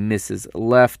box, but he misses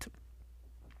left.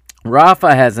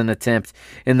 Rafa has an attempt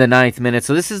in the 9th minute.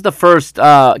 So this is the first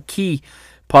key,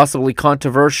 possibly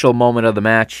controversial moment of the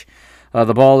match.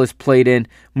 The ball is played in.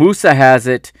 Musa has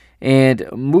it, and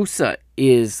Musa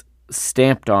is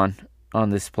stamped on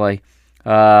this play.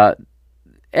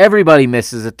 Everybody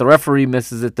misses it. The referee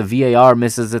misses it. The VAR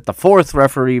misses it. The fourth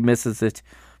referee misses it.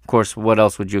 Of course, what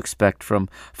else would you expect from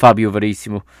Fabio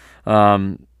Verissimo?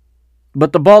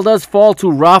 But the ball does fall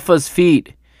to Rafa's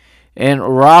feet, and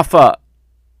Rafa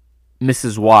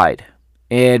misses wide.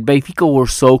 And Benfica were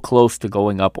so close to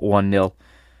going up 1-0.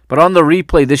 But on the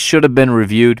replay, this should have been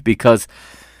reviewed because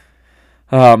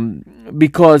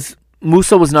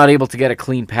Musa was not able to get a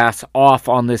clean pass off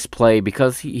on this play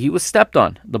because he was stepped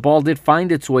on. The ball did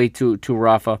find its way to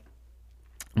Rafa,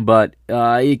 but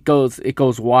it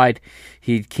goes wide.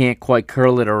 He can't quite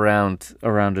curl it around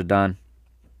Adan.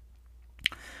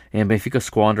 And Benfica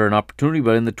squander an opportunity,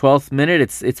 but in the 12th minute,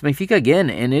 it's Benfica again,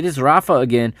 and it is Rafa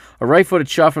again. A right-footed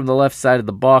shot from the left side of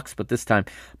the box, but this time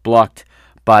blocked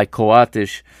by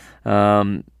Coates.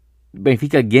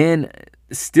 Benfica again,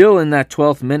 still in that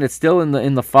 12th minute, still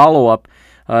in the follow-up.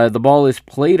 The ball is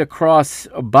played across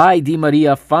by Di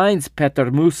Maria, finds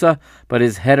Petar Musa, but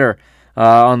his header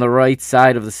on the right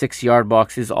side of the 6-yard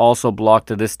box is also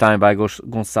blocked this time by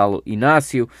Gonçalo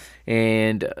Inácio.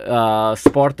 And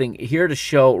Sporting here to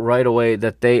show right away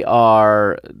that they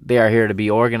are here to be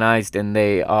organized, and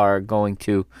they're going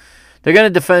to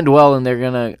defend well, and they're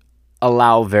going to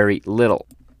allow very little.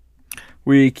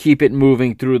 We keep it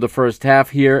moving through the first half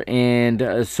here,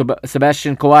 and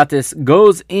Sebastian Coates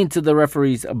goes into the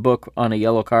referee's book on a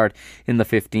yellow card in the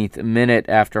 15th minute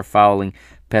after fouling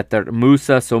Petar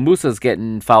Musa. So Musa's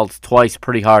getting fouled twice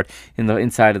pretty hard in the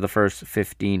inside of the first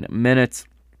 15 minutes.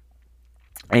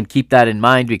 And keep that in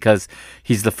mind because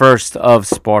he's the first of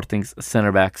Sporting's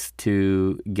center backs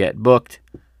to get booked.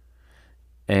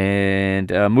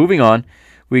 And moving on,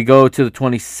 we go to the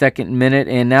 22nd minute,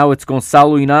 and now it's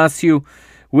Gonçalo Inácio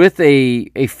with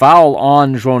a foul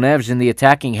on João Neves in the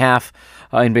attacking half,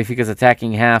 in Benfica's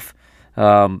attacking half.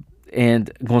 And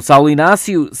Gonçalo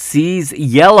Inácio sees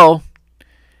yellow.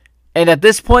 And at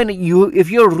this point, if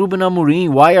you're Ruben Amorim,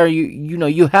 why are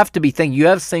you have to be thinking. You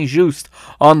have Saint-Just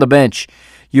on the bench.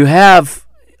 You have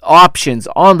options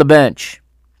on the bench.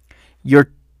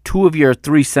 Two of your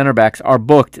three center backs are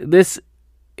booked. This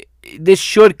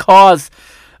should cause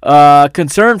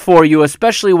concern for you,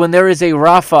 especially when there is a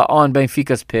Rafa on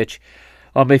Benfica's pitch,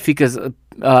 on Benfica's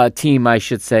team, I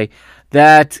should say,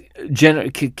 that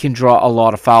can draw a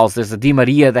lot of fouls. There's a Di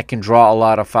Maria that can draw a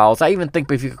lot of fouls. I even think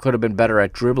Benfica could have been better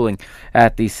at dribbling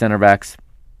at these center backs.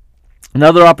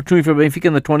 Another opportunity for Benfica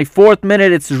in the 24th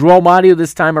minute. It's João Mario,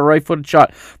 this time a right-footed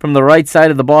shot from the right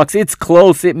side of the box. It's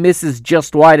close. It misses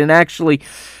just wide. And actually,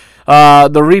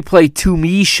 the replay to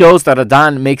me shows that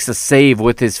Adan makes a save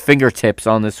with his fingertips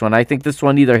on this one. I think this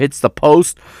one either hits the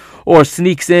post or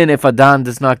sneaks in if Adan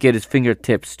does not get his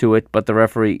fingertips to it, but the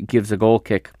referee gives a goal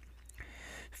kick.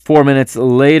 4 minutes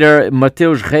later,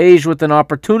 Mateus Reis with an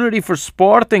opportunity for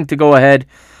Sporting to go ahead.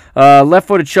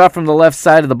 Left-footed shot from the left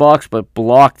side of the box, but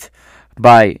blocked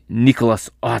by Nicolas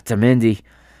Otamendi.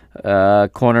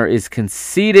 Corner is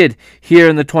conceded here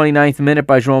in the 29th minute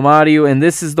by João Mario, and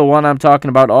this is the one I'm talking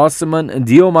about. Osman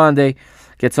Diomande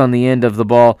gets on the end of the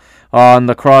ball on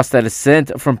the cross that is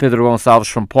sent from Pedro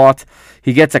Gonçalves from Pot.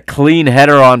 He gets a clean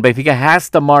header on. Benfica has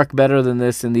to mark better than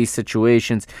this in these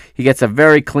situations. He gets a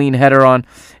very clean header on,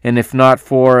 and if not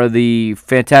for the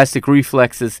fantastic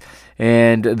reflexes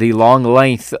and the long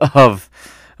length of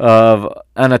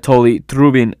Anatoly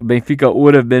Trubin, Benfica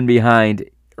would have been behind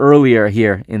earlier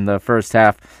here in the first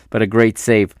half, but a great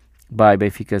save by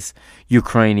Benfica's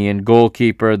Ukrainian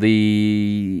goalkeeper.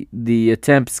 The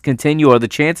attempts continue, or the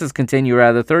chances continue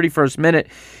rather. 31st minute,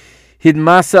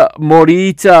 Hidmasa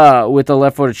Morita with a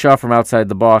left-footed shot from outside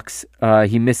the box.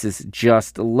 He misses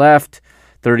just left.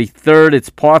 33rd, it's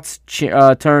Potts'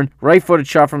 turn. Right-footed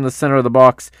shot from the center of the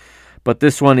box. But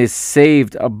this one is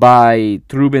saved by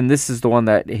Trubin. This is the one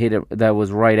that hit it, that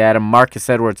was right at him. Marcus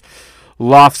Edwards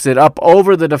lofts it up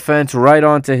over the defense, right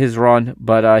onto his run,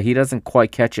 but he doesn't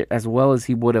quite catch it as well as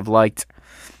he would have liked.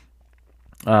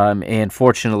 And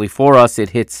fortunately for us, it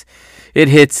hits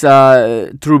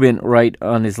Trubin right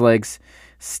on his legs.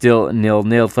 Still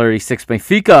 0-0, 36.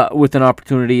 Benfica with an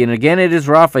opportunity, and again it is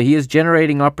Rafa. He is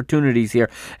generating opportunities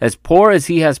here. As poor as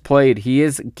he has played, he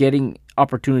is getting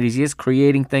opportunities. He is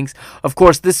creating things. Of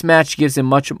course, this match gives him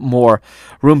much more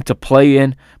room to play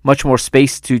in, much more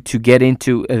space to get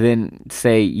into than,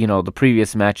 say, the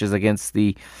previous matches against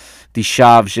the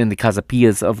Chaves and the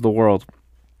Casapias of the world.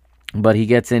 But he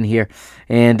gets in here,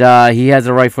 and he has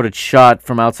a right-footed shot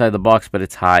from outside the box, but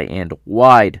it's high and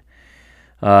wide.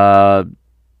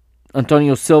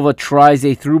 Antonio Silva tries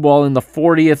a through ball in the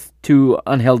 40th to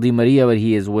Angel Di Maria, but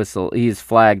he is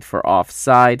flagged for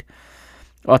offside.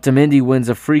 Otamendi wins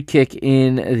a free kick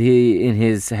in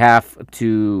his half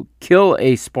to kill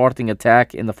a Sporting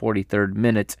attack in the 43rd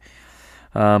minute.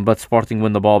 But Sporting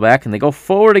win the ball back, and they go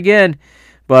forward again.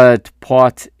 But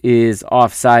Pot is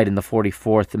offside in the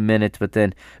 44th minute. But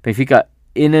then Benfica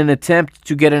in an attempt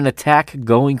to get an attack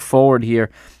going forward here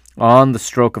on the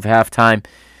stroke of halftime.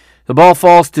 The ball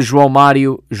falls to João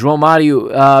Mario. João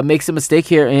Mario makes a mistake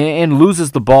here and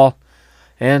loses the ball.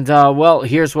 And, well,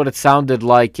 here's what it sounded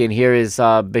like, and here is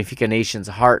Benfica Nation's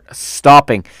heart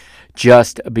stopping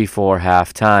just before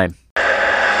halftime.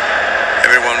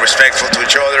 Everyone respectful to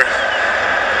each other.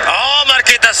 Oh,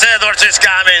 Marquitas Edwards is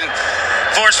coming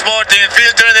for Sporting,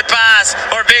 filtering the pass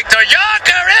for Victor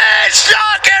Jokerit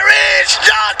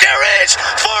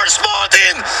for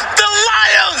Sporting. The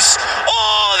Lions,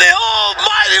 oh, the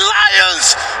almighty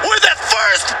Lions, with the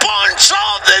first punch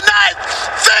of the night,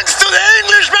 thanks to the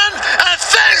Englishman and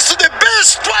thanks to the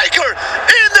best striker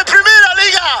in the Primera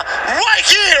Liga, right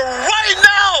here, right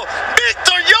now,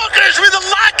 Victor Jokerit with a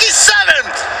lucky 7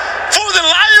 for the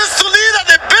Lions to lead at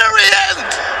the very end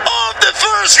of the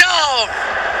first half.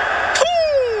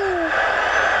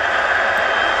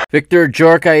 Victor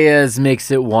Jorkaez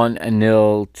makes it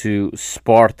 1-0 to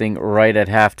Sporting right at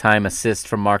halftime. Assist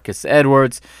from Marcus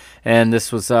Edwards. And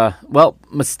this was, well,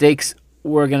 mistakes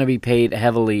were going to be paid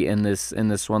heavily in this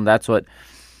one. That's what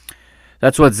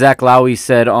Zach Lowy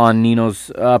said on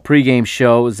Nino's pregame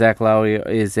show. Zach Lowy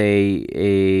is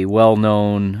a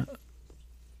well-known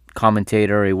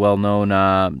commentator, a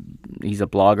well-known, he's a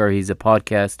blogger, he's a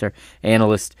podcaster,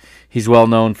 analyst. He's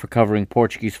well-known for covering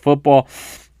Portuguese football.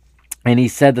 And he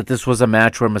said that this was a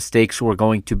match where mistakes were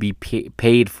going to be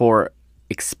paid for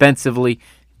expensively,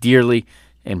 dearly,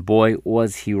 and boy,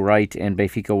 was he right. And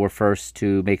Benfica were first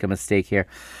to make a mistake here.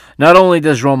 Not only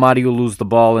does João Mario lose the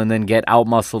ball and then get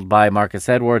outmuscled by Marcus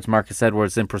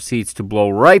Edwards then proceeds to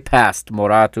blow right past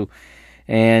Morato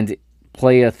and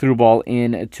play a through ball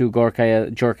in to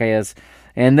Jorkaez.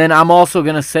 And then I'm also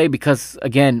going to say, because,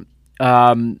 again,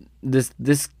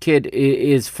 this kid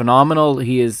is phenomenal.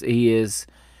 He is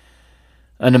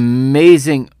an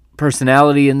amazing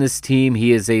personality in this team.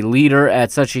 He is a leader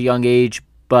at such a young age.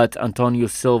 But Antonio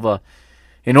Silva,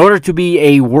 in order to be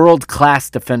a world-class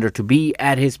defender, to be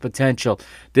at his potential,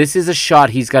 this is a shot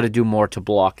he's got to do more to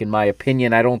block, in my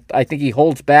opinion. I think he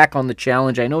holds back on the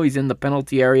challenge. I know he's in the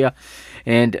penalty area.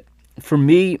 And for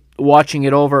me, watching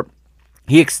it over,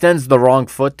 he extends the wrong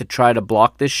foot to try to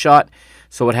block this shot.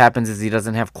 So what happens is he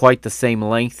doesn't have quite the same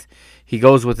length. He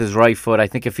goes with his right foot. I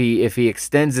think if he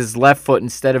extends his left foot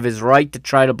instead of his right to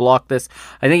try to block this,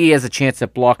 I think he has a chance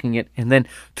at blocking it. And then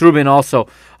Trubin also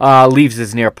leaves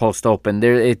his near post open.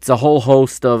 It's a whole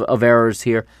host of errors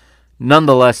here.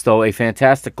 Nonetheless, though, a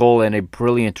fantastic goal and a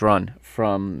brilliant run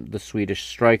from the Swedish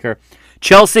striker.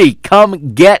 Chelsea,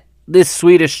 come get this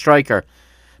Swedish striker.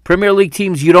 Premier League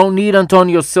teams, you don't need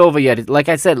Antonio Silva yet. Like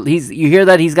I said, you hear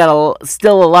that he's got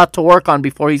still a lot to work on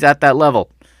before he's at that level.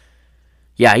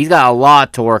 Yeah, he's got a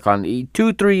lot to work on.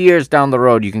 2-3 years down the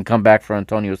road, you can come back for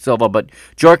Antonio Silva. But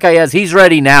Jorkaez, he's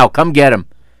ready now. Come get him.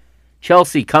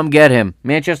 Chelsea, come get him.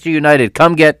 Manchester United,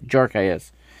 come get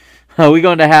Jorkaez. We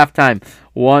go into halftime,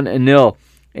 1-0.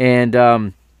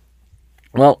 And,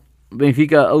 well,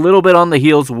 Benfica a little bit on the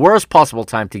heels. Worst possible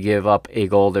time to give up a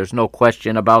goal. There's no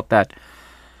question about that.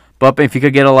 But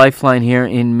Benfica get a lifeline here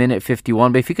in minute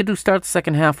 51. Benfica do start the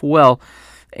second half well.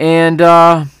 And,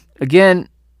 again,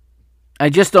 I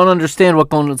just don't understand what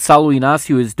Gonçalo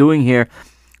Inácio is doing here.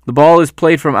 The ball is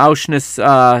played from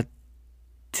Auschwitz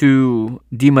to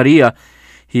Di Maria.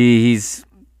 He's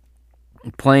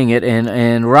playing it,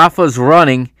 and Rafa's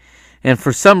running. And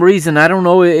for some reason, I don't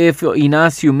know if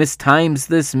Inácio mistimes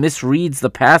this, misreads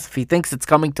the pass, if he thinks it's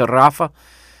coming to Rafa.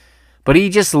 But he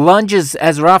just lunges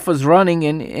as Rafa's running,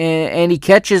 and he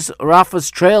catches Rafa's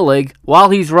trail leg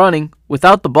while he's running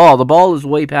without the ball. The ball is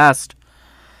way past.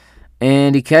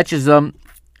 And he catches them.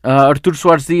 Artur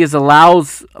Soares Diaz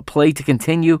allows play to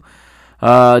continue.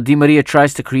 Di Maria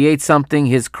tries to create something.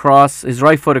 His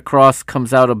right-footed cross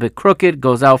comes out a bit crooked,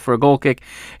 goes out for a goal kick,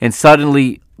 and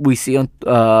suddenly we see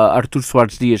Artur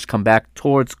Soares Diaz come back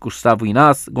towards Gonçalo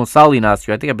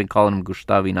Inácio. I think I've been calling him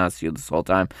Gustavo Inácio this whole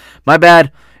time. My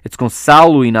bad. It's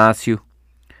Gonçalo Inácio.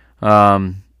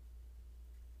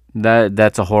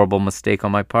 That's a horrible mistake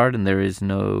on my part, and there is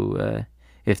no...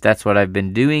 if that's what I've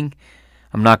been doing,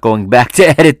 I'm not going back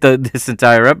to edit this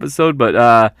entire episode,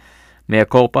 but mea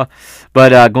culpa.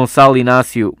 But Gonçalo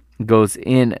Inácio goes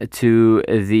into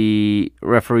the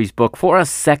referee's book for a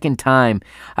second time.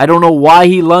 I don't know why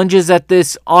he lunges at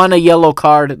this on a yellow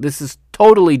card. This is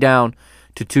totally down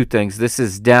to two things. This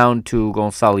is down to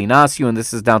Gonçalo Inácio, and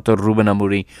this is down to Ruben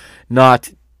Amorim not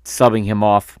subbing him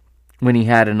off when he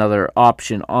had another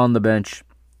option on the bench.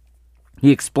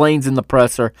 He explains in the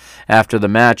presser after the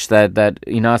match that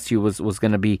Inácio was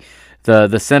going to be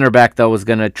the center back that was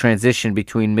going to transition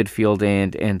between midfield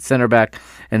and center back,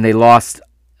 and they lost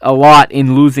a lot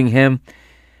in losing him.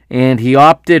 And he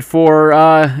opted for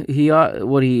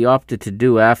what he opted to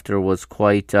do after was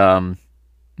quite well,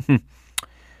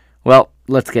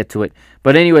 let's get to it.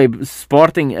 But anyway,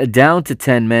 Sporting down to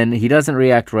 10 men. He doesn't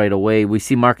react right away. We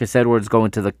see Marcus Edwards go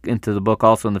into the book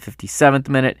also in the 57th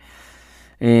minute.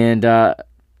 And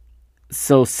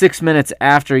so 6 minutes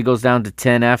after he goes down to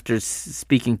 10, after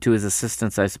speaking to his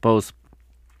assistants, I suppose,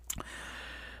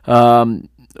 Ruben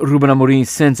Amorim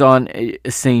sends on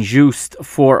Saint-Just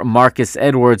for Marcus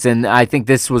Edwards. And I think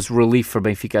this was relief for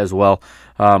Benfica as well.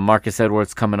 Marcus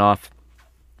Edwards coming off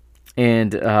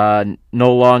and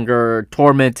no longer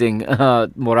tormenting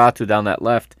Moratu down that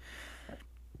left.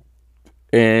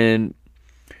 And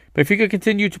Benfica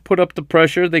continue to put up the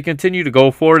pressure. They continue to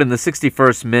go for it. In the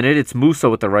 61st minute, it's Musa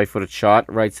with the right-footed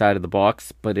shot, right side of the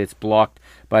box, but it's blocked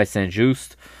by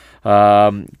Saint-Just.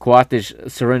 Coates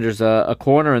surrenders a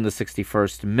corner in the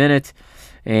 61st minute,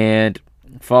 and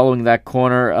following that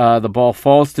corner, the ball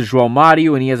falls to João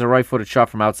Mario, and he has a right-footed shot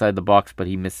from outside the box, but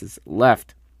he misses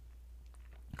left.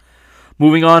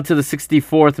 Moving on to the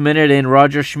 64th minute, and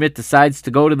Roger Schmidt decides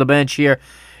to go to the bench here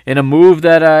in a move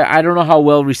that I don't know how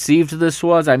well received this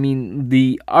was. I mean,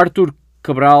 the Artur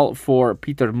Cabral for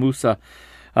Peter Musa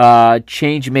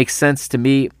change makes sense to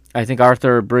me. I think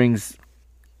Arthur brings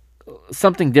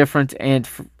something different, and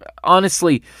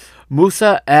honestly,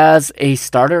 Musa as a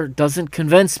starter doesn't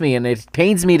convince me, and it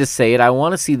pains me to say it. I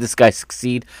want to see this guy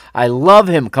succeed. I love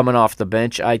him coming off the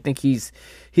bench. I think he's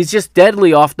just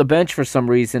deadly off the bench for some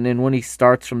reason, and when he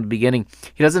starts from the beginning,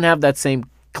 he doesn't have that same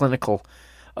clinical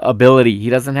ability. He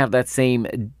doesn't have that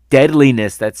same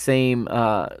deadliness, that same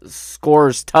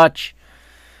scorer's touch.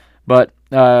 But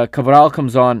Cabral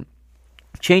comes on,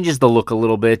 changes the look a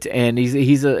little bit, and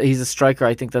he's a striker.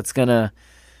 I think that's gonna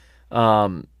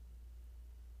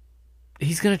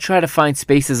he's gonna try to find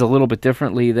spaces a little bit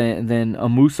differently than a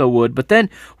Musa would. But then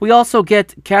we also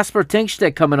get Kasper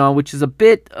Tengstedt coming on, which is a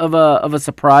bit of a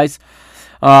surprise.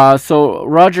 So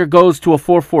Roger goes to a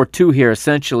 4-4-2 here,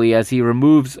 essentially, as he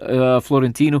removes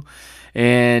Florentino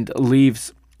and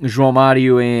leaves João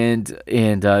Mario and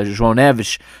João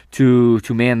Neves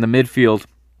to man the midfield.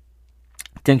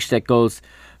 Tengstedt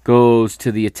goes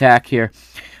to the attack here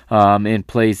and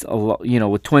plays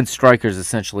with twin strikers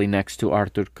essentially next to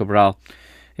Artur Cabral.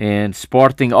 And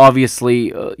Sporting,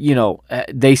 obviously,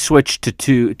 they switched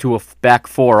to a back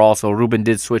four also. Ruben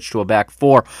did switch to a back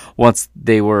four once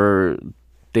they were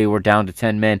down to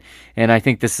 10 men. And I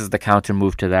think this is the counter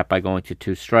move to that by going to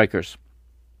two strikers.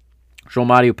 João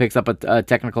Mario picks up a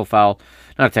tactical foul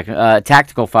in the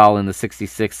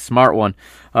 66th, smart one,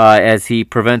 as he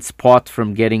prevents Pot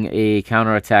from getting a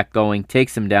counterattack going,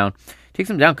 takes him down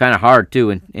kind of hard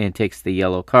too, and takes the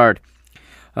yellow card.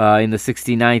 In the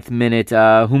 69th minute,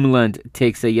 Humeland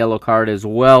takes a yellow card as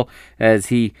well, as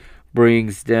he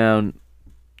brings down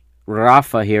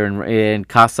Rafa here, and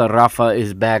Casa Rafa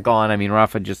is back on. I mean,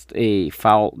 Rafa just a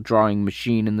foul drawing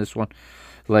machine in this one,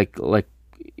 like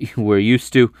we're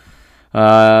used to.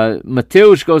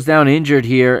 Mateus goes down injured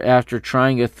here after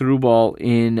trying a through ball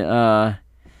in the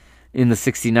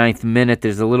 69th minute.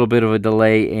 There's a little bit of a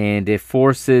delay, and it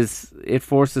forces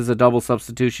a double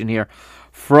substitution here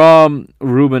from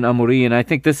Ruben Amorim. And I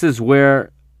think this is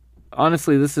where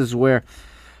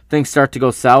things start to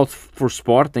go south for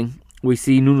Sporting. We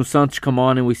see Nuno Santos come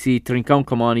on, and we see Trincão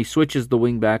come on. He switches the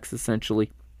wing backs essentially.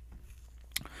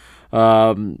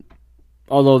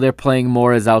 Although they're playing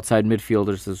more as outside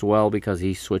midfielders as well because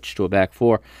he switched to a back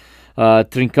four.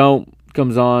 Trincão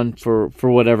comes on for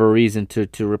whatever reason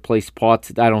to replace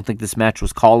Potts. I don't think this match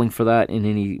was calling for that in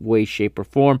any way, shape, or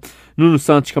form. Nuno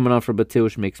Santos coming on for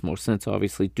Mateus makes more sense,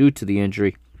 obviously, due to the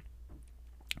injury.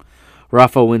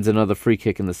 Rafa wins another free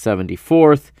kick in the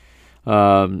 74th.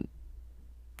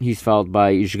 He's fouled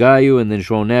by Isgaio, and then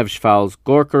João Neves fouls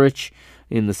Gorkaric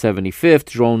in the 75th.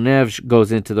 João Neves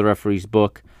goes into the referee's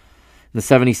book. In the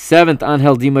 77th,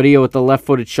 Angel Di Maria with the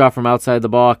left-footed shot from outside the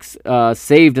box,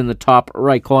 saved in the top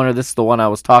right corner. This is the one I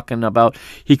was talking about.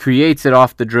 He creates it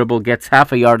off the dribble, gets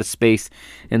half a yard of space,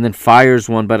 and then fires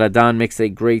one, but Adan makes a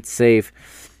great save.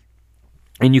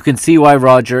 And you can see why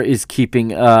Roger is keeping...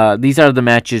 these are the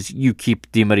matches you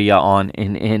keep Di Maria on,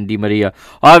 and Di Maria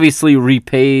obviously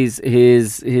repays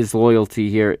his loyalty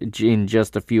here in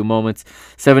just a few moments.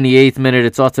 78th minute,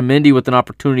 it's Otamendi with an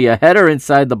opportunity, a header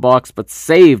inside the box, but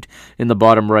saved in the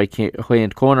bottom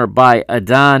right-hand corner by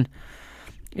Adan.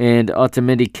 And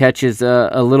Otamendi catches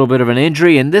a little bit of an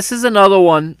injury, and this is another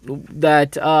one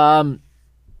that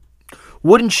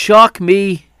wouldn't shock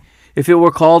me. If it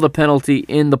were called a penalty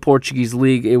in the Portuguese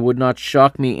league, it would not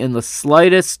shock me in the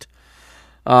slightest.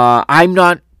 I'm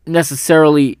not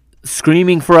necessarily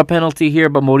screaming for a penalty here,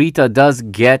 but Morita does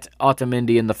get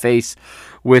Otamendi in the face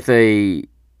with a...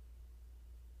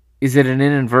 Is it an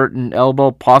inadvertent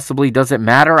elbow? Possibly. Does it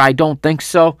matter? I don't think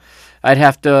so.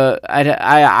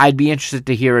 I'd be interested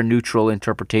to hear a neutral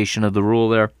interpretation of the rule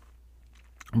there.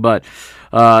 But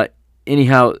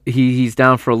anyhow, he's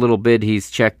down for a little bit.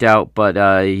 He's checked out,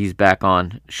 but he's back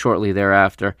on shortly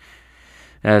thereafter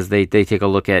as they take a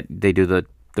look at, they do the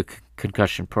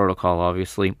concussion protocol,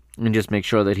 obviously, and just make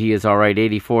sure that he is all right.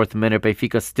 84th minute,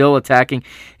 Benfica still attacking,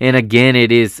 and again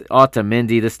it is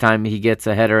Otamendi. This time he gets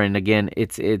a header, and again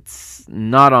it's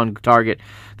not on target.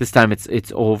 This time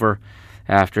it's over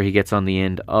after he gets on the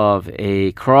end of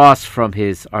a cross from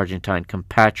his Argentine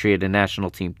compatriot and national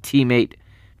team teammate,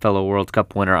 fellow World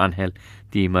Cup winner Angel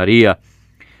Di Maria.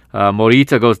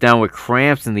 Morita goes down with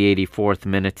cramps in the 84th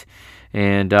minute.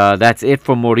 And that's it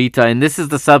for Morita. And this is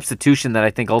the substitution that I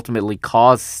think ultimately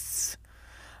costs...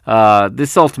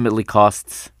 this ultimately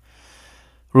costs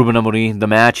Ruben Amorim the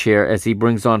match here, as he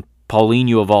brings on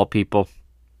Paulinho of all people,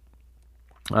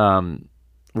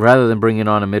 rather than bringing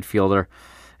on a midfielder.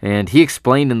 And he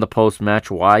explained in the post-match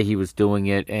why he was doing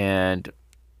it. And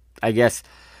I guess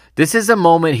this is a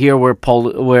moment here where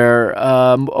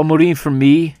Amorim, for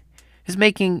me, is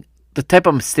making the type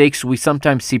of mistakes we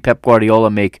sometimes see Pep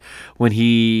Guardiola make when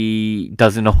he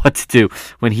doesn't know what to do.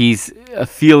 When he's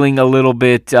feeling a little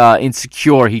bit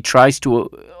insecure, he tries too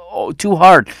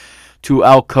hard to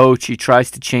outcoach. He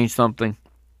tries to change something.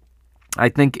 I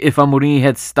think if Amorim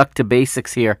had stuck to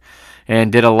basics here and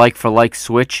did a like-for-like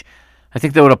switch, I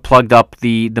think they would have plugged up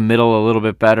the middle a little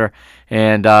bit better,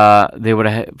 and they would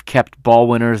have kept ball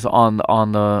winners on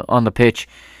the pitch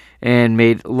and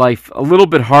made life a little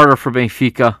bit harder for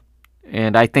Benfica.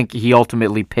 And I think he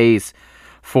ultimately pays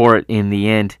for it in the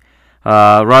end.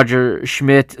 Roger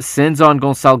Schmidt sends on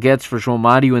Gonçalo Guedes for João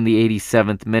Mário in the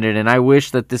 87th minute. And I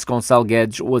wish that this Gonçalo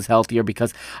Guedes was healthier,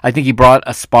 because I think he brought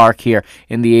a spark here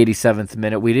in the 87th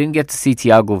minute. We didn't get to see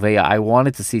Thiago Villa. I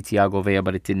wanted to see Thiago Villa,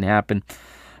 but it didn't happen.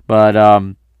 But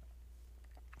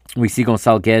we see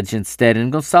Gonçalo Guedes instead.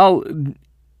 And Gonçalo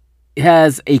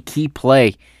has a key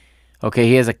play. Okay,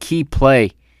 he has a key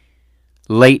play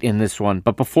late in this one.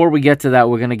 But before we get to that,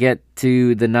 we're going to get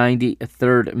to the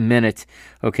 93rd minute,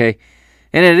 okay?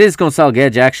 And it is Gonçalo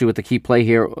Guedes actually with the key play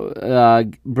here,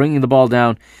 bringing the ball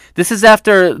down. This is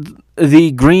after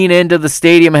the green end of the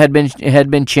stadium had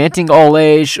been chanting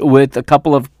Olej with a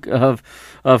couple of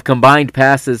combined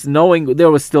passes, knowing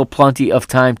there was still plenty of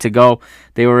time to go.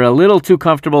 They were a little too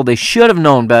comfortable. They should have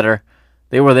known better.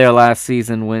 They were there last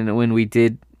season when we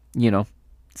did,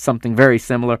 something very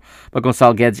similar, but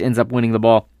Gonçalo Guedes ends up winning the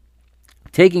ball,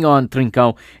 taking on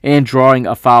Trincão and drawing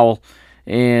a foul,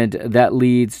 and that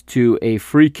leads to a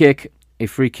free kick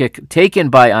taken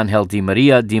by Angel Di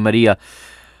Maria. Di Maria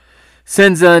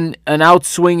sends an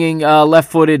out-swinging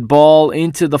left-footed ball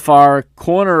into the far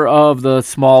corner of the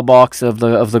small box of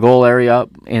the goal area,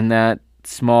 and that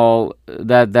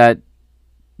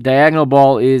diagonal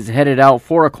ball is headed out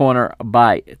for a corner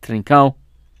by Trincão.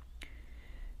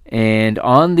 And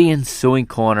on the ensuing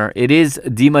corner, it is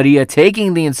Di Maria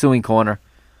taking the ensuing corner.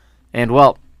 And,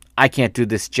 well, I can't do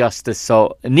this justice,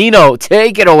 so Nino,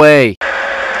 take it away.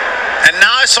 And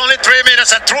now it's only 3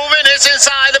 minutes, and Ruben is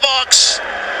inside the box.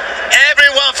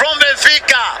 Everyone from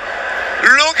Benfica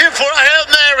looking for a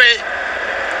Hail Mary.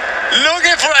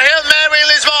 Looking for a Hail Mary in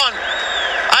Lisbon.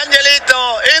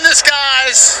 Angelito in the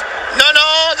skies. No,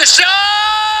 the shot!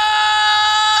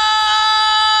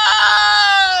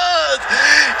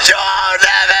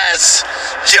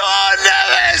 John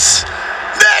Neves,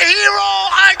 the hero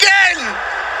again,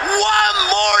 one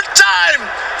more time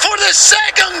for the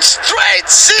second straight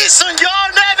season.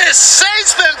 John Neves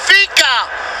saves Benfica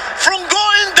from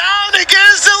going down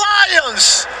against the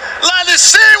Lions, like the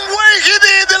same way he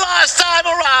did the last time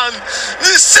around,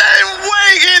 the same way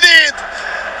he did.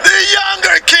 The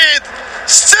younger kid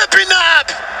stepping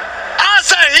up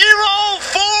as a hero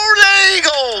for the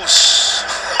Eagles.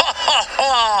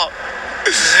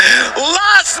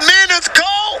 Last minute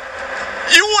call.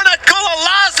 You wanna call a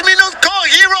last minute call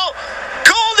hero?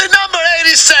 Call the number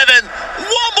 87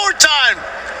 one more time,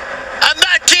 and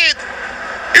that kid,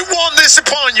 he won't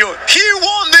disappoint you. He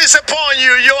won't disappoint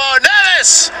you. You are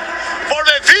Neves for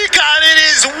Benfica, and it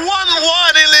is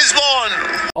 1-1 in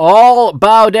Lisbon. All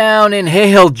bow down and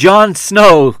hail Jon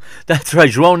Snow. That's right,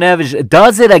 João Neves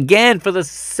does it again for the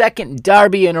second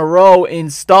derby in a row in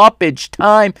stoppage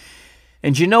time.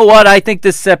 And you know what? I think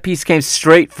this set piece came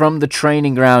straight from the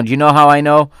training ground. You know how I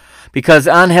know? Because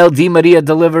Angel Di Maria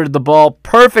delivered the ball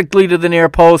perfectly to the near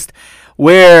post.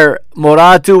 where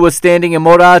Moratu was standing, and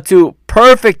Moratu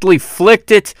perfectly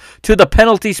flicked it to the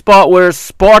penalty spot where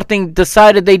Sporting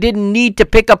decided they didn't need to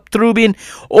pick up Trubin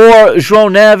or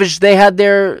João Neves. They had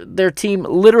their team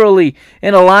literally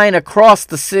in a line across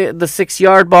the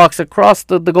 6-yard box, across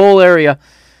the goal area,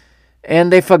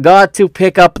 and they forgot to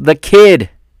pick up the kid.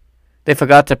 They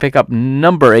forgot to pick up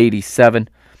number 87,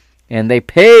 and they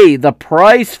pay the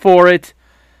price for it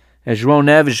as João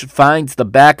Neves finds the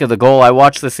back of the goal. I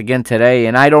watched this again today,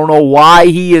 and I don't know why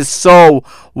he is so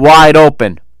wide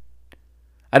open.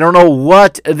 I don't know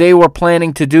what they were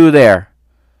planning to do there.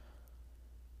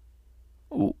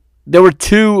 There were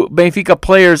two Benfica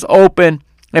players open,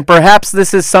 and perhaps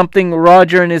this is something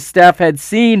Roger and his staff had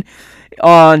seen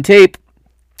on tape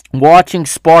watching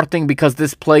Sporting, because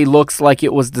this play looks like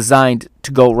it was designed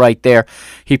to go right there.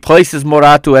 He places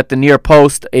Moratu at the near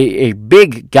post, a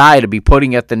big guy to be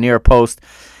putting at the near post,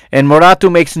 and Moratu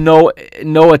makes no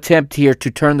attempt here to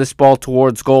turn this ball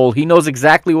towards goal. He knows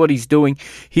exactly what he's doing.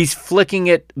 He's flicking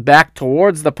it back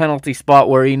towards the penalty spot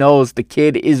where he knows the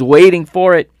kid is waiting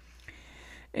for it,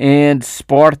 and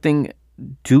Sporting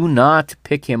do not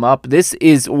pick him up. This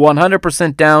is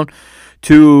 100% down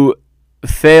to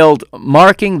failed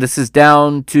marking. This is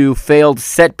down to failed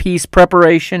set-piece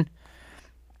preparation.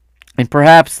 And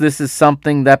perhaps this is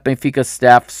something that Benfica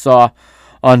staff saw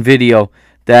on video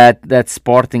that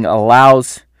Sporting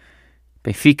allows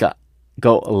Benfica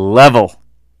go level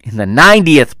in the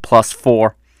 90th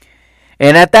 +4.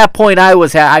 And at that point, I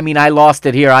lost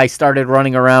it here. I started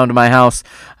running around my house.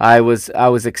 I was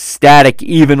ecstatic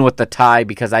even with the tie,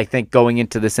 because I think going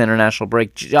into this international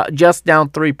break, just down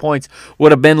 3 points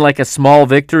would have been like a small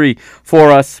victory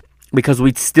for us, because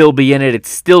we'd still be in it. It'd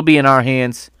still be in our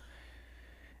hands.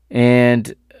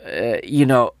 And, I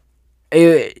knew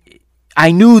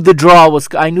I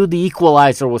knew the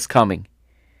equalizer was coming.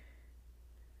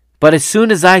 But as soon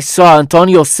as I saw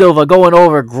Antonio Silva going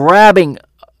over, grabbing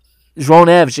João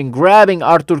Neves and grabbing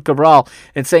Artur Cabral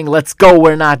and saying, "Let's go,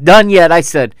 we're not done yet," I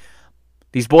said,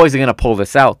 these boys are going to pull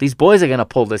this out. These boys are going to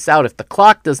pull this out. If the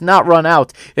clock does not run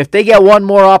out, if they get one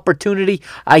more opportunity,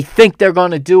 I think they're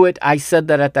going to do it. I said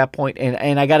that at that point,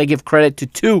 and I got to give credit to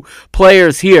two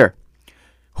players here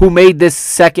who made this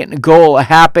second goal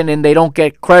happen, and they don't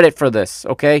get credit for this,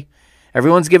 okay?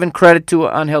 Everyone's giving credit to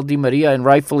Angel Di Maria, and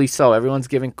rightfully so. Everyone's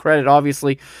giving credit,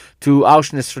 obviously, to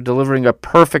Auschwitz for delivering a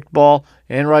perfect ball,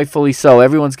 and rightfully so.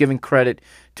 Everyone's giving credit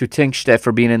to Tinkstedt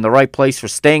for being in the right place, for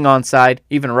staying onside,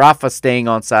 even Rafa staying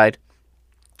onside.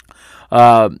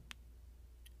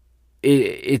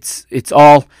 It's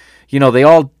all, they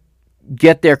all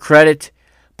get their credit,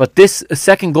 but this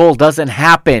second goal doesn't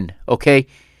happen, okay?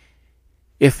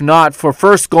 If not for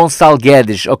first Gonçalo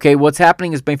Guedes. Okay, what's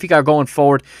happening is Benfica are going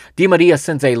forward. Di Maria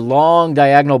sends a long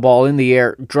diagonal ball in the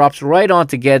air, drops right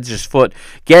onto Guedes' foot.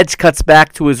 Guedes cuts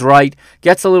back to his right,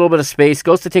 gets a little bit of space,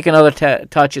 goes to take another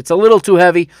touch. It's a little too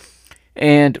heavy,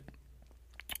 and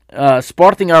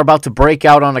Sporting are about to break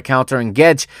out on a counter, and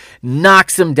Guedes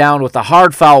knocks him down with a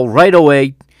hard foul right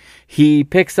away. He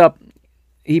picks up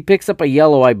a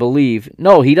yellow, I believe.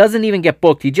 No, he doesn't even get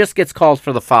booked. He just gets called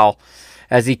for the foul,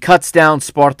 as he cuts down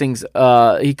Sporting's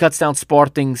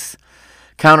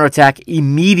counterattack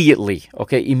immediately.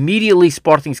 Okay, immediately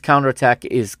Sporting's counterattack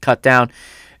is cut down,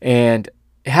 and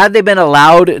had they been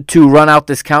allowed to run out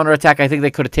this counterattack, I think they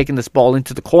could have taken this ball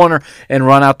into the corner and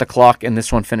run out the clock, and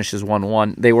this one finishes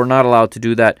 1-1. They were not allowed to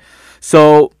do that.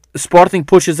 So Sporting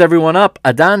pushes everyone up.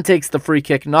 Adan takes the free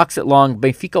kick, knocks it long.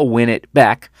 Benfica win it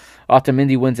back.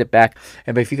 Otamendi wins it back,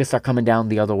 and Benfica start coming down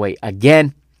the other way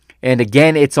again. And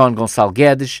again, it's on Gonçalo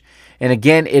Guedes. And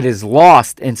again, it is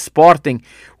lost in Sporting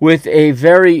with a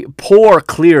very poor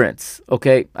clearance.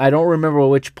 Okay, I don't remember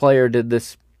which player did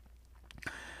this.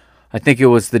 I think it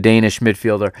was the Danish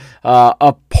midfielder.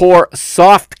 A poor,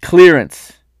 soft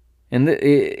clearance. And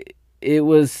it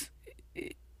was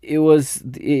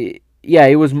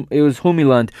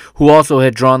Humiland who also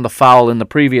had drawn the foul in the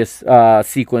previous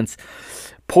sequence.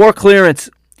 Poor clearance,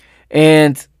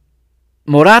 and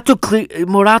Moratu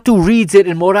reads it,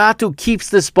 and Moratu keeps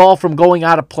this ball from going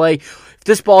out of play. If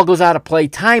this ball goes out of play,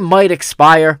 time might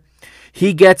expire.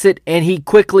 He gets it, and he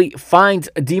quickly finds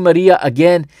Di Maria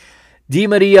again. Di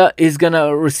Maria is going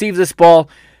to receive this ball,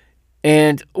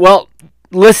 and, well,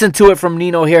 listen to it from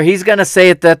Nino here. He's going to say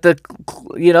it that that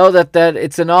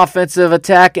it's an offensive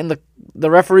attack, and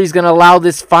the referee's going to allow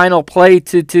this final play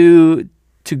to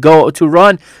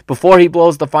run before he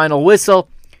blows the final whistle.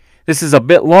 This is a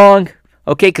bit long,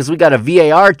 okay, because we got a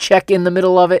VAR check in the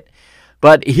middle of it.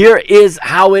 But here is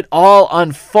how it all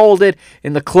unfolded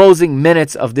in the closing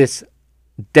minutes of this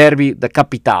Derby de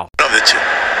Capital. One of the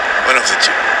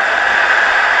two.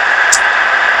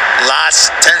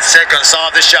 Last 10 seconds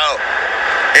of the show.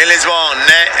 In Lisbon,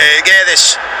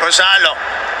 Guedes, Gonzalo,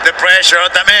 the pressure,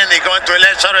 Otamendi going to the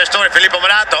left side of the story, Filippo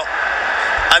Morato.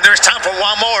 And there's time for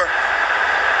one more.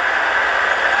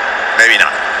 Maybe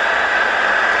not.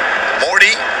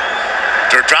 Morty,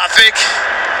 through traffic.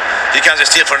 He comes to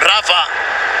steal from Rafa.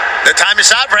 The time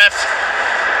is up, ref.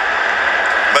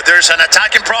 But there's an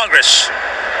attack in progress.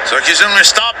 So he's going to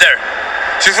stop there.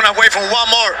 He's going to wait for one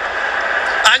more.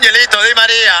 Angelito, Di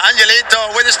Maria,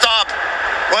 Angelito with the stop.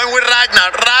 Going with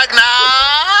Ragnar.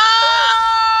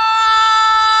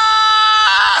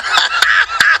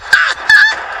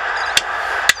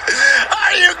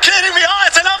 Are you kidding me? Oh,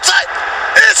 it's an offside.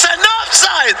 It's an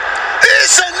offside.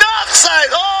 It's an offside.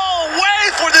 Oh,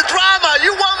 wait for the drama.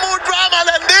 You want more drama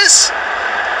than this?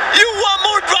 You want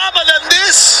more drama than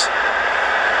this?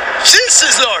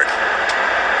 Jesus, Lord.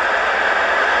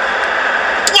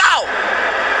 Wow.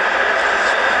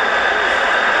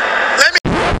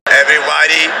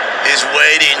 Everybody is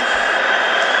waiting.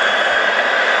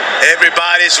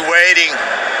 Everybody's waiting.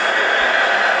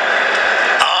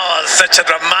 Oh, such a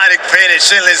dramatic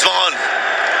finish in Lisbon.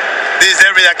 This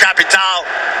derby de capital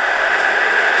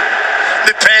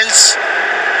depends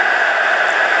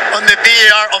on the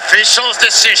VAR official's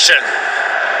decision.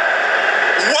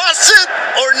 Was it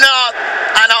or not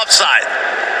an offside?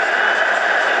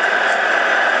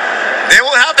 They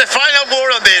will have the final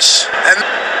word on this. And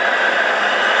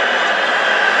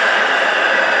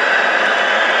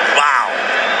wow.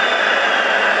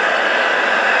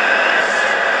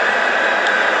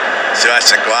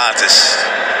 Sebastian Coates.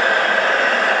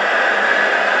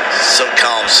 So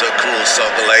calm, so cool, so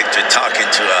collected, talking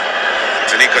to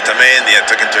Nico Otamendi and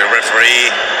talking to a referee.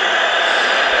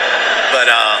 But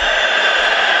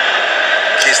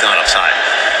he's not offside.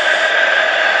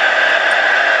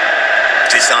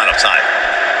 He's not offside.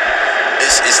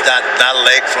 Is that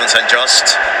leg from St.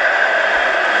 Just?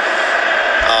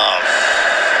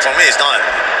 For me, it's not.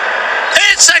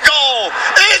 It's a goal!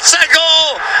 It's a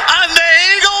goal! And the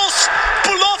Eagles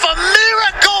pull off a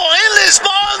miracle in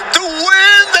Lisbon to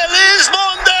win the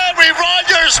Lisbon derby.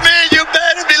 Roger Smith, you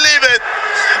better believe it.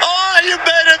 Oh, you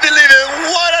better believe it.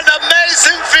 What an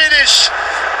amazing finish.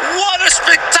 What a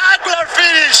spectacular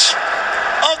finish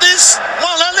of this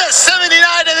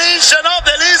 179th edition of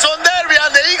the Lisbon derby. And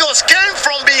the Eagles came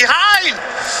from behind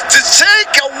to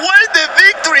take away the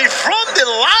victory from the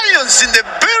Lions in the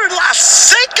very last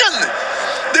second.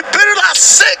 The very last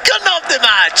second of the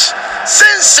match.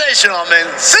 Sensational, man.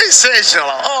 Sensational.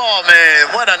 Oh,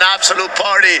 man. What an absolute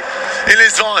party in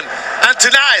Lisbon. And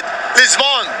tonight,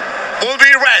 Lisbon will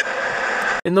be red.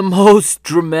 In the most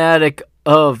dramatic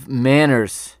of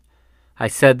manners. I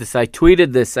said this. I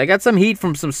tweeted this. I got some heat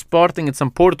from some Sporting and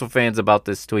some Porto fans about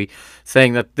this tweet,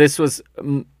 saying that this was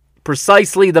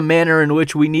precisely the manner in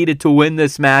which we needed to win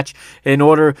this match in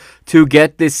order to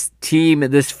get this team,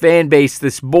 this fan base,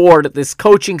 this board, this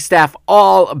coaching staff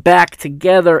all back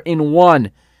together in one.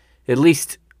 At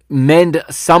least mend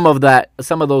some of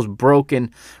those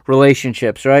broken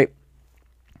relationships, right?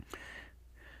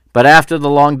 But after the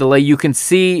long delay, you can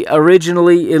see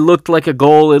originally it looked like a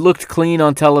goal. It looked clean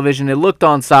on television. It looked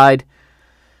onside.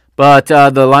 But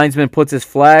the linesman puts his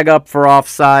flag up for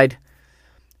offside.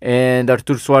 And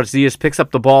Artur Soares Dias picks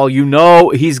up the ball. You know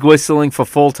he's whistling for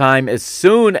full time as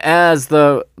soon as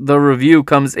the review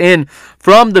comes in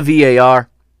from the VAR.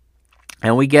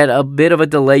 And we get a bit of a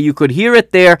delay. You could hear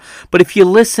it there, but if you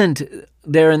listened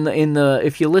there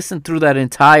if you listened through that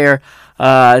entire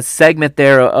segment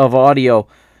there of audio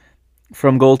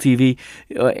from Goal TV,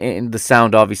 and the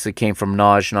sound obviously came from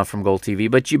Naj, not from Goal TV,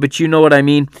 but you know what I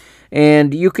mean.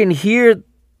 And you can hear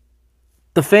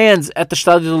the fans at the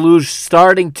Stade de Luge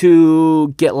starting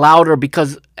to get louder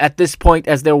because at this point,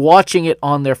 as they're watching it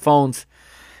on their phones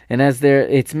and as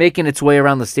it's making its way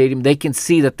around the stadium, they can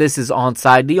see that this is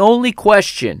onside. The only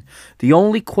question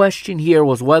here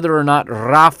was whether or not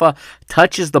Rafa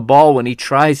touches the ball when he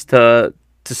tries to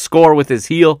score with his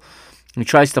heel. He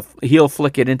tries to heel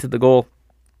flick it into the goal.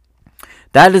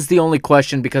 That is the only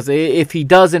question, because if he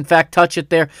does in fact touch it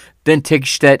there, then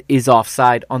Tigstedt is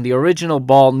offside. On the original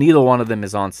ball, neither one of them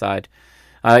is onside.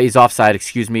 He's offside,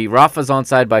 excuse me. Rafa's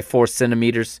onside by 4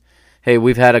 centimeters. Hey,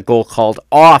 we've had a goal called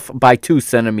off by 2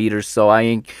 centimeters, so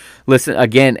listen,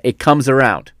 again, it comes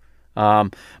around.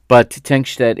 But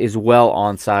Tigstedt is well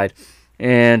onside.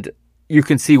 And you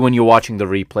can see when you're watching the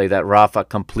replay that Rafa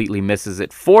completely misses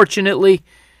it. Fortunately,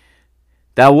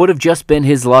 that would have just been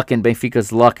his luck and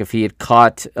Benfica's luck if he had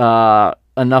caught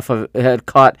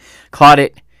caught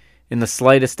it in the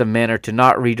slightest of manner to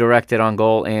not redirect it on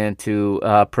goal and to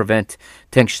prevent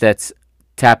Tingstedt's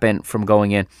tap in from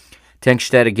going in.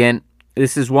 Tingstedt again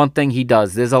This is one thing he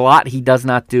does. There's a lot he does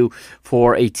not do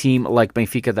for a team like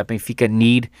Benfica that Benfica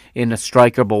need in a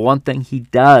striker. But one thing he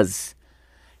does,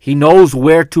 he knows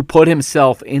where to put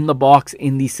himself in the box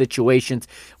in these situations.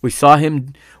 We saw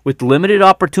him with limited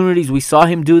opportunities. We saw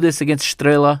him do this against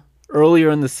Strela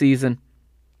earlier in the season.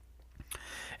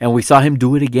 And we saw him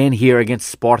do it again here against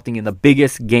Sporting in the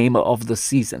biggest game of the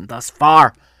season thus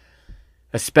far.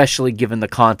 Especially given the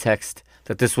context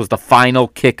that this was the final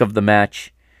kick of the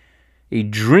match. A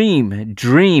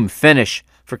dream finish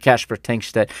for Kasper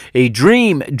Tengstedt. A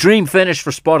dream finish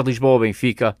for Sport Lisboa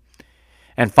Benfica.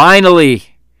 And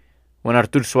finally, when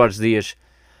Artur Soares Dias.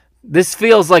 This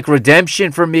feels like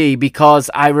redemption for me because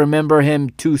I remember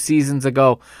him 2 seasons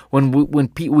ago when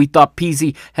we thought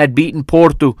Pizzi had beaten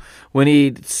Porto when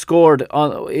he scored.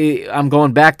 I'm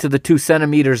going back to the 2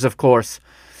 centimeters, of course.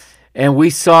 And we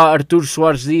saw Artur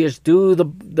Soares Dias do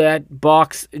that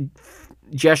box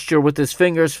gesture with his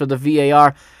fingers for the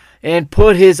VAR and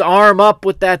put his arm up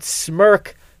with that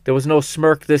smirk. There was no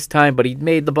smirk this time, but he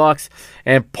made the box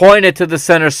and pointed to the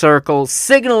center circle,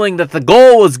 signaling that the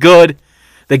goal was good,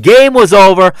 the game was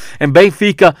over, and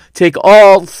Benfica take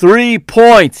all 3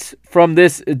 points from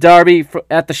this derby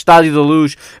at the Estádio da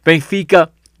Luz. Benfica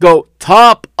go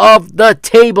top of the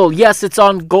table. Yes, it's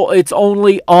on goal. It's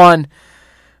only on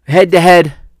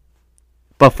head-to-head.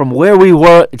 But from where we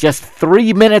were just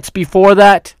 3 minutes before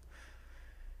that,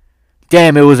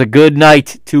 damn, it was a good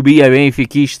night to be a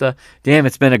Benfiquista. Damn,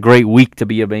 it's been a great week to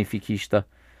be a Benfiquista.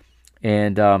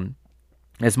 And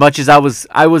as much as I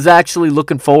was actually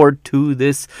looking forward to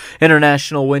this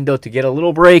international window to get a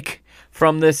little break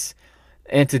from this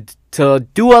and to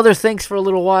do other things for a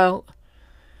little while,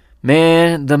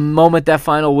 man, the moment that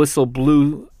final whistle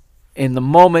blew, in the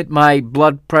moment my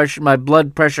blood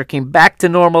pressure came back to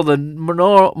normal, the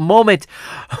moment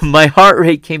my heart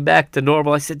rate came back to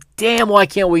normal, I said, damn, why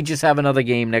can't we just have another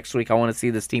game next week? I want to see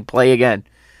this team play again.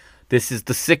 This is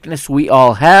the sickness we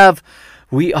all have.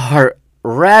 We are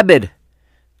rabid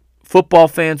football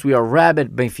fans. We are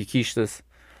rabid Benfiquistas.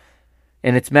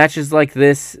 And it's matches like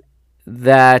this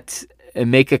that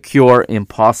make a cure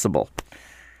impossible.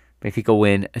 Benfica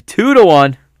win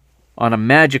 2-1 on a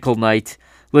magical night.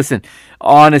 Listen,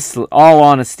 all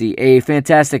honesty, a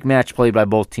fantastic match played by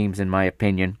both teams, in my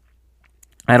opinion.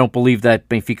 I don't believe that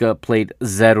Benfica played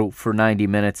zero for 90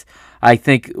 minutes. I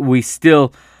think we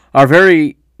still are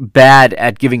very bad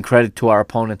at giving credit to our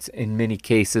opponents in many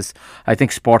cases. I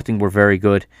think Sporting were very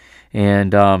good.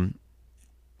 And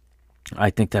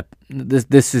I think that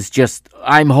this is just,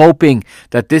 I'm hoping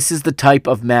that this is the type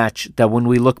of match that when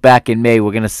we look back in May,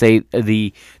 we're going to say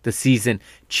the season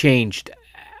changed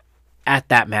at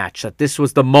that match, that this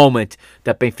was the moment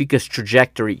that Benfica's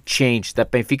trajectory changed,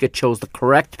 that Benfica chose the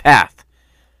correct path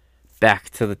back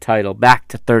to the title, back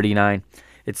to 39.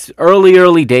 It's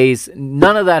early days.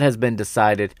 None of that has been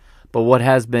decided, but what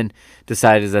has been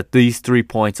decided is that these 3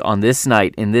 points on this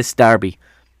night, in this derby,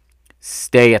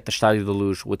 stay at the Estádio da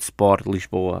Luz with Sport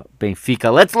Lisboa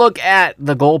Benfica. Let's look at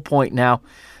the goal point now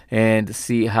and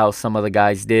see how some of the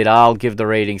guys did. I'll give the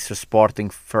ratings for Sporting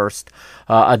first.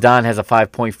 Adan has a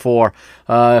 5.4.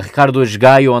 Ricardo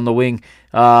Esgaio on the wing,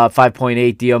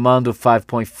 5.8. Diamando,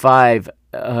 5.5.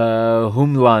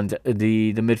 Humland,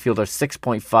 the midfielder,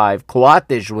 6.5.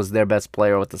 Coates was their best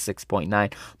player with a 6.9.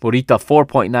 Morita,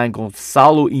 4.9.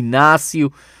 Gonçalo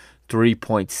Inácio,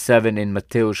 3.7. And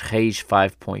Mateus Reis,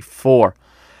 5.4.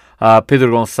 Pedro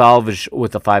Gonçalves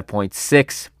with a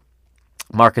 5.6.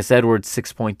 Marcus Edwards,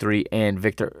 6.3, and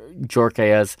Victor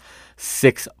Jorquez,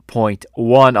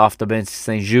 6.1. Off the bench,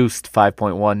 Saint-Just,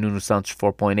 5.1, Nuno Santos,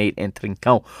 4.8, and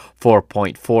Trincão,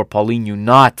 4.4. Paulinho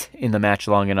not in the match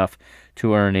long enough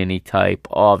to earn any type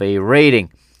of a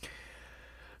rating.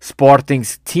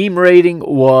 Sporting's team rating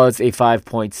was a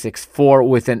 5.64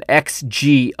 with an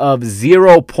XG of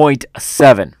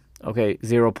 0.7. Okay,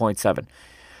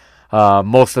 0.7.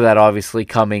 Most of that obviously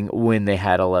coming when they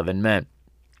had 11 men.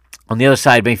 On the other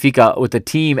side, Benfica with a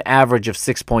team average of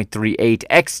 6.38.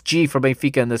 XG for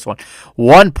Benfica in this one,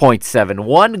 1.7.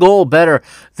 1 goal better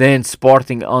than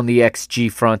Sporting on the XG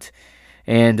front.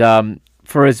 And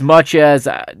for as much as,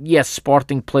 yes,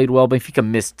 Sporting played well, Benfica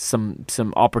missed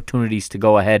some opportunities to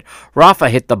go ahead. Rafa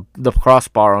hit the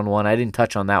crossbar on one. I didn't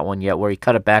touch on that one yet, where he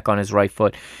cut it back on his right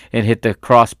foot and hit the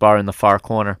crossbar in the far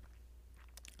corner.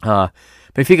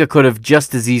 Benfica could have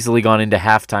just as easily gone into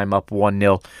halftime up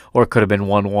 1-0, or it could have been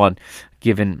 1-1,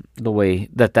 given the way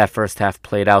that first half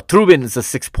played out. Trubin is a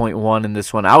 6.1 in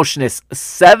this one. Auschnitz,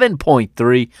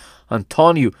 7.3.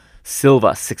 Antonio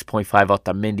Silva, 6.5.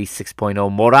 Otamendi, 6.0.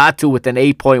 Moratu with an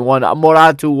 8.1.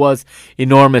 Moratu was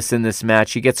enormous in this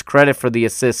match. He gets credit for the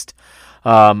assist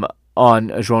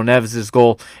João Neves'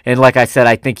 goal. And like I said,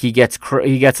 I think he gets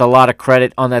a lot of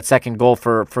credit on that second goal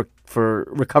for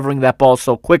recovering that ball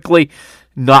so quickly,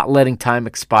 not letting time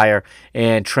expire,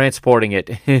 and transporting it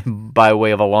by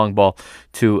way of a long ball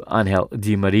to Angel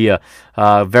Di Maria.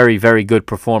 Very, very good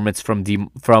performance from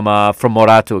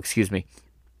Morato, excuse me.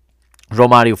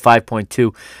 Romario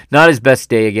 5.2. Not his best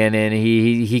day again, and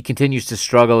he continues to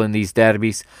struggle in these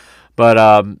derbies. But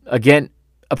again,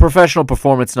 a professional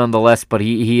performance nonetheless, but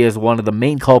he is one of the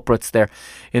main culprits there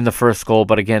in the first goal.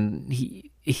 But again,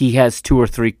 he has 2 or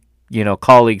 3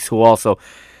 colleagues who also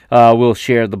will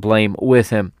share the blame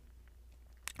with him.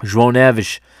 João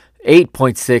Neves,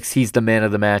 8.6. He's the man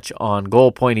of the match on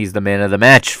goal point. He's the man of the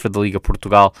match for the Liga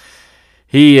Portugal.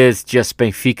 He is just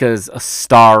Benfica's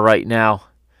star right now.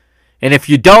 And if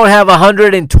you don't have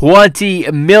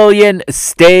 120 million,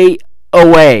 stay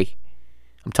away.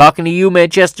 I'm talking to you,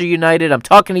 Manchester United. I'm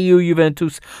talking to you,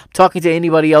 Juventus. I'm talking to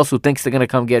anybody else who thinks they're going to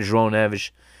come get João Neves.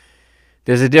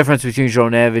 There's a difference between João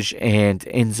Neves and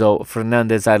Enzo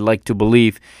Fernandez, I'd like to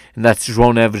believe. And that's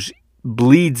João Neves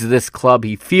bleeds this club.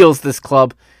 He feels this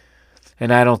club.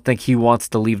 And I don't think he wants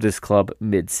to leave this club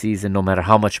mid-season, no matter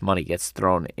how much money gets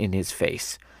thrown in his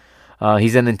face.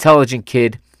 He's an intelligent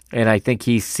kid, and I think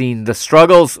he's seen the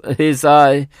struggles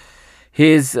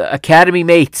his academy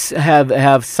mates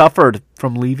have suffered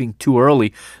from leaving too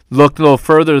early. Look no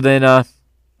further than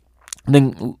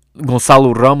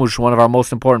Gonçalo Ramos, one of our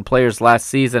most important players last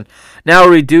season, now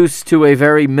reduced to a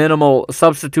very minimal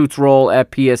substitutes role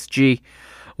at PSG,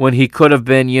 when he could have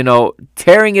been,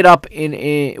 tearing it up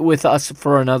with us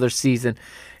for another season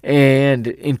and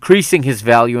increasing his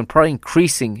value and probably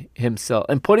increasing himself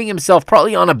and putting himself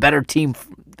probably on a better team,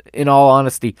 in all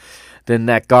honesty, than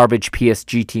that garbage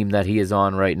PSG team that he is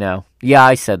on right now. Yeah,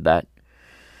 I said that.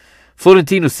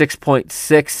 Florentino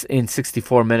 6.6 in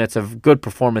 64 minutes of good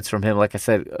performance from him. Like I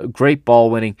said, a great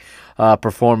ball-winning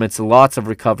performance, lots of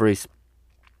recoveries.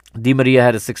 Di Maria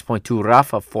had a 6.2,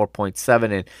 Rafa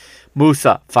 4.7, and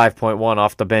Musa 5.1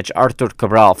 off the bench. Arthur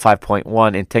Cabral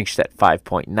 5.1, and Tenkstedt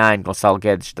 5.9. Gonçalo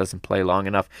Guedes doesn't play long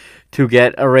enough to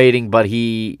get a rating, but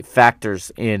he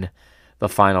factors in the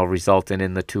final result and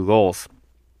in the 2 goals.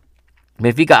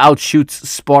 Benfica outshoots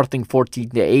Sporting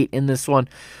 14-8 in this one,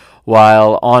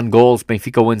 while on goals,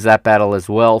 Benfica wins that battle as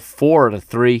well,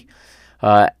 4-3.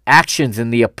 Actions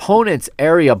in the opponent's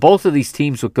area, both of these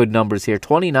teams with good numbers here,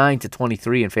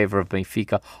 29-23 in favor of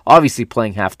Benfica. Obviously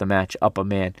playing half the match up a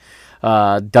man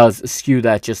does skew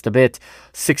that just a bit.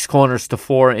 6 corners to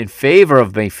 4 in favor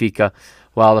of Benfica,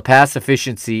 while the pass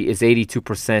efficiency is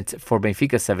 82% for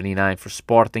Benfica, 79% for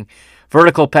Sporting.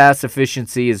 Vertical pass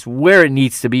efficiency is where it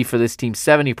needs to be for this team,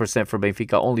 70% for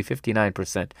Benfica, only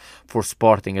 59% for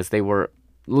Sporting, as they were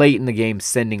late in the game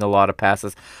sending a lot of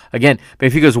passes. Again,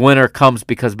 Benfica's winner comes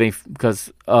because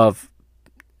of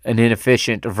an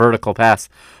inefficient vertical pass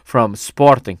from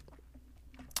Sporting.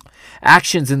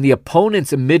 Actions in the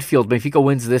opponent's midfield, Benfica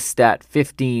wins this stat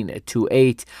 15-8.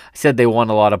 I said they won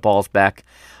a lot of balls back.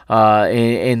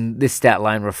 And this stat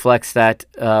line reflects that.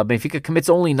 Benfica commits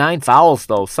only 9 fouls,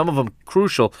 though. Some of them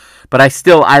crucial. But I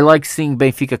like seeing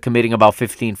Benfica committing about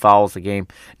 15 fouls a game.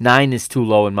 9 is too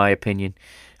low, in my opinion.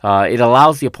 It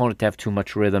allows the opponent to have too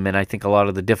much rhythm, and I think a lot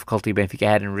of the difficulty Benfica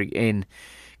had in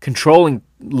controlling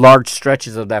large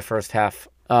stretches of that first half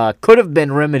could have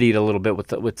been remedied a little bit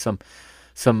with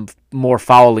some more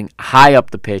fouling high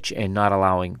up the pitch and not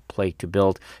allowing play to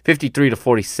build.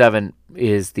 53-47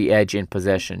 is the edge in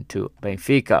possession to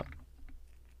Benfica.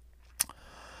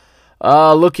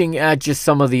 Looking at just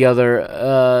some of the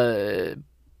other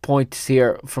points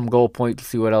here from goal point, to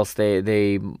see what else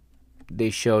they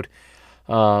showed.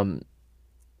 In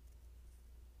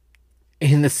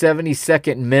the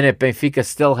 72nd minute, Benfica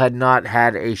still had not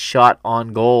had a shot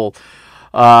on goal.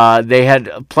 They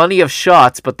had plenty of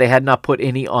shots, but they had not put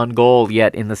any on goal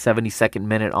yet in the 72nd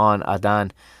minute on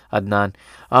Adnan.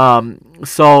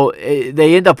 So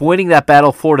they end up winning that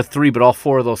battle 4-3, but all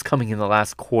 4 of those coming in the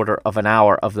last quarter of an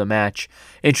hour of the match.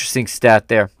 Interesting stat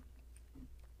there.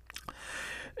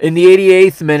 In the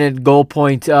 88th minute, goal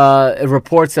point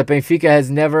reports that Benfica has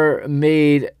never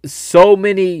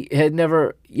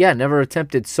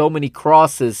attempted so many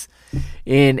crosses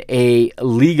in a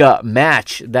Liga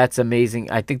match. That's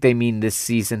amazing. I think they mean this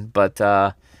season, but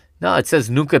no, it says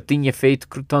nunca tinha feito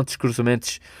tantos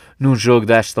cruzamentos num jogo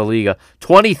desta Liga.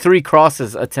 23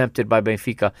 crosses attempted by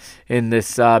Benfica in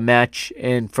this match,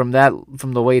 and from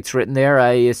the way it's written there,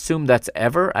 I assume that's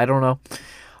ever. I don't know.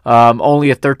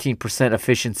 Only a 13%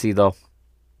 efficiency, though.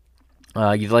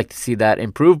 You'd like to see that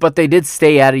improve, but they did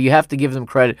stay at it. You have to give them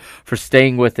credit for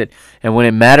staying with it, and when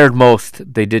it mattered most,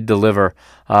 they did deliver.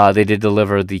 They did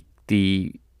deliver the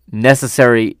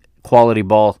necessary quality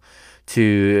ball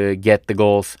to get the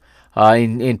goals.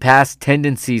 In past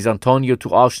tendencies, Antonio to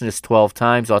Auschwitz 12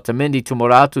 times, Otamendi to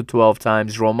Moratu 12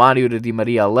 times, Romario to Di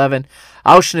Maria 11,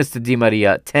 Auschwitz to Di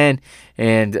Maria 10,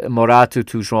 and Moratu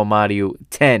to João Mario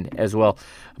 10 as well.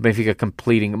 Benfica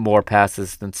completing more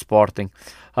passes than Sporting.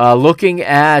 Looking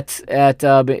at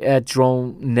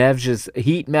João Neves'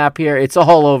 heat map here, it's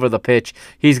all over the pitch.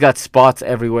 He's got spots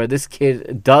everywhere. This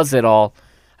kid does it all.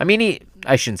 I mean,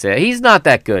 I shouldn't say it. He's not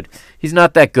that good. He's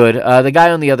not that good. The guy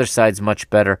on the other side's much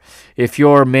better. If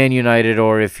you're Man United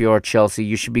or if you're Chelsea,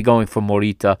 you should be going for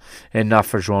Morita and not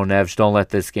for João Neves. Don't let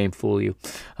this game fool you.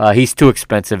 He's too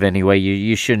expensive anyway.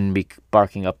 You shouldn't be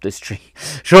barking up this tree.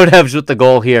 João Neves with the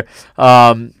goal here.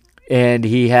 And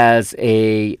he has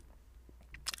a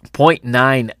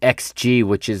 0.9 XG,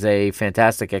 which is a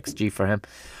fantastic XG for him.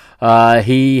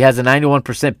 He has a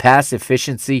 91% pass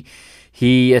efficiency.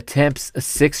 He attempts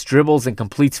 6 dribbles and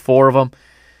completes 4 of them.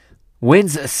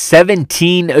 Wins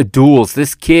 17 duels.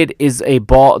 This kid is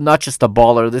not just a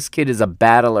baller. This kid is a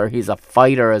battler. He's a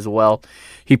fighter as well.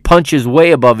 He punches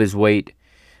way above his weight.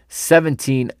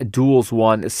 17 duels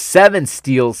won, 7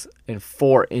 steals, and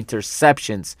 4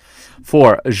 interceptions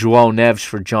for João Neves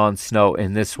for Jon Snow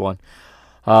in this one.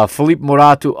 Filipe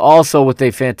Moratu also with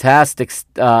a fantastic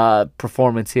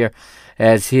performance here,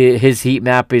 as his heat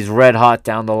map is red hot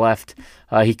down the left.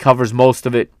 He covers most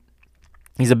of it.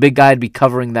 He's a big guy to be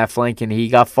covering that flank, and he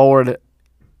got forward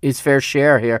his fair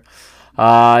share here.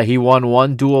 He won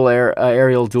 1 duel,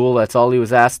 aerial duel. That's all he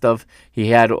was asked of. He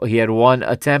had 1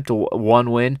 attempt,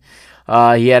 1 win.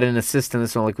 He had an assist in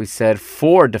this one, like we said.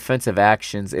 4 defensive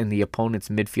actions in the opponent's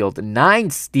midfield. 9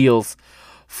 steals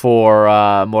for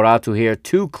Moratu here.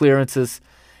 2 clearances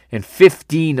and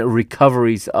 15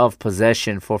 recoveries of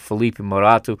possession for Filipe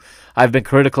Moratu. I've been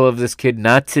critical of this kid.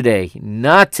 Not today.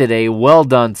 Not today. Well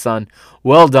done, son.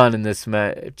 Well done in this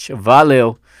match.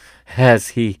 Valeu, as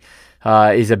he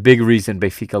is a big reason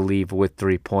Benfica leave with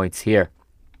 3 points here.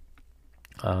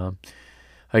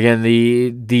 Again,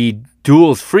 the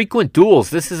duels, frequent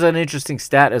duels. This is an interesting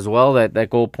stat as well that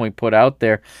Goal Point put out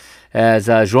there, as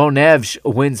João Neves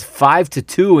wins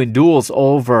 5-2 in duels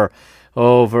over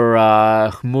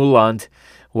Muland,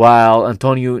 while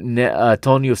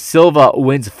Antonio Silva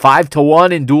wins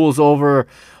 5-1 in duels over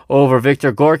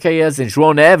Victor Gorkaez, and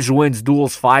João Neves wins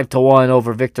duels 5-1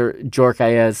 over Victor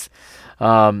Gorkaez.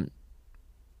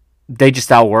 They just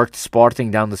outworked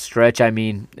Sporting down the stretch. I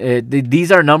mean, these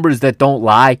are numbers that don't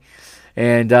lie,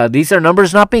 and these are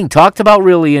numbers not being talked about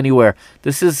really anywhere.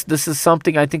 This is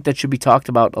something I think that should be talked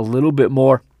about a little bit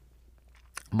more.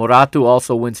 Moratu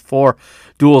also wins 4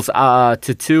 duels to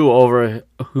 2 over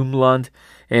Humland,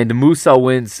 and Musa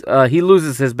wins. He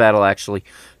loses his battle actually,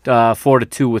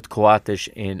 4-2 with Coates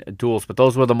in duels. But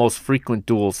those were the most frequent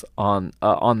duels on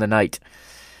the night,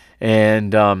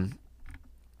 and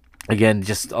again,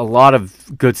 just a lot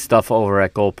of good stuff over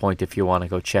at Goal Point if you want to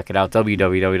go check it out.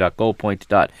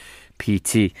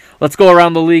 www.goalpoint.pt. Let's go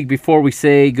around the league before we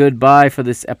say goodbye for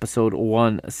this episode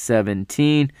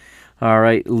 117. All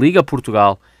right, Liga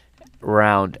Portugal,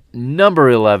 round number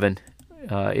 11.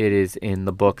 It is in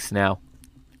the books now.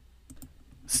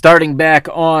 Starting back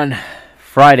on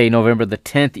Friday, November the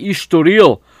 10th,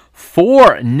 Estoril,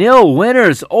 4-0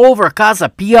 winners over Casa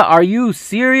Pia. Are you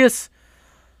serious?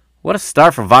 What a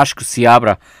start for Vasco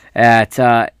Seabra at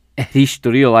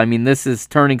Estoril. I mean, this is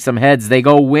turning some heads. They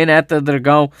go win at the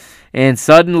Dragão, and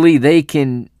suddenly they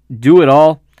can do it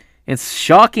all. And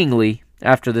shockingly,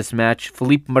 after this match,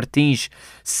 Felipe Martins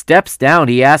steps down.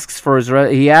 He asks for his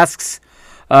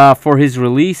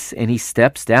release, and he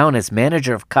steps down as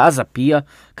manager of Casa Pia.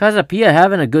 Casa Pia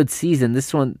having a good season.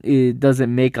 This one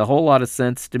doesn't make a whole lot of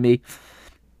sense to me.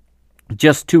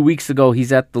 Just 2 weeks ago,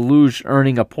 he's at the Luge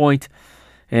earning a point,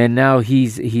 and now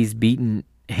he's beaten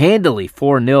handily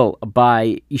 4-0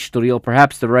 by Estoril.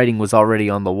 Perhaps the writing was already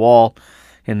on the wall,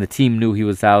 and the team knew he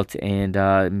was out, and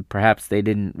perhaps they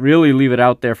didn't really leave it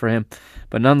out there for him.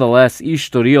 But nonetheless,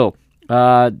 Estoril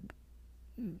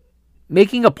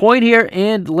making a point here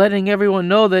and letting everyone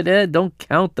know that don't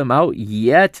count them out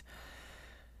yet.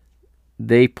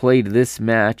 They played this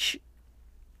match.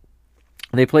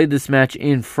 They played this match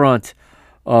in front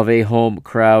of a home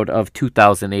crowd of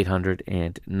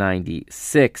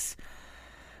 2,896.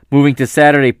 Moving to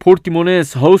Saturday,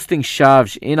 Portimonense hosting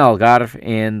Chaves in Algarve,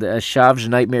 and Chaves'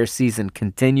 nightmare season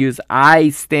continues. I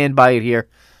stand by it here.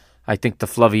 I think the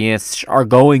Flavienses are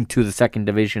going to the second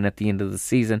division at the end of the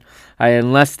season,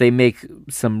 unless they make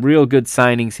some real good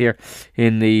signings here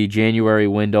in the January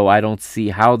window. I don't see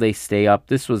how they stay up.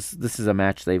 This is a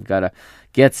match they've got to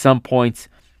get some points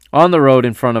on the road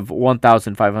in front of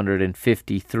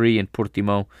 1,553 in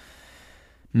Portimão.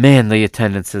 Man, the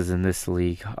attendances in this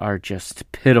league are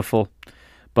just pitiful.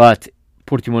 But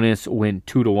Portimonense win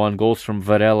 2-1. Goals from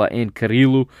Varela and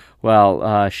Carrillo, while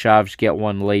Chaves get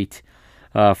one late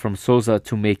from Souza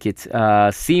to make it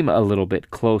seem a little bit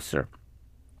closer.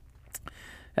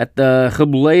 At the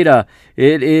Reboleira,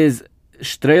 it is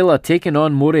Estrela taking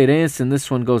on Moreirense, and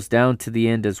this one goes down to the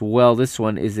end as well. This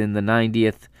one is in the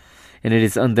 90th, and it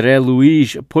is André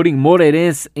Luiz putting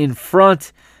Moreirense in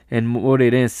front, and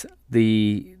Moreirense,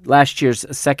 the last year's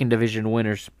second division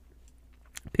winners,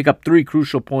 pick up 3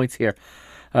 crucial points here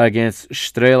against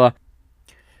Estrela,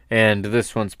 and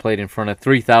this one's played in front of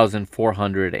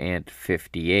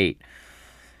 3,458.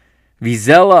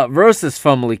 Vizela versus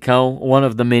Famalicão, one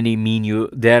of the many Minho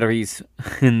derbies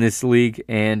in this league,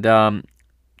 and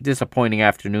disappointing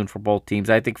afternoon for both teams.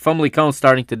 I think Famalicão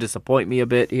starting to disappoint me a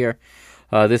bit here.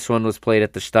 This one was played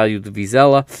at the Estádio de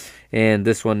Vizela, and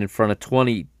this one in front of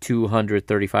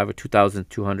 2,235 or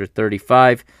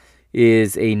 2,235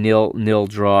 is a 0-0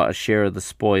 draw, a share of the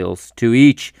spoils to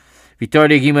each.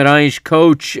 Vitória Guimarães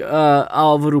coach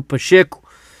Álvaro Pacheco,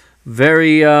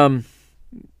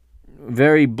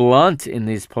 very blunt in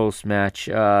his post-match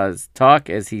talk,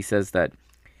 as he says that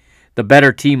the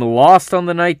better team lost on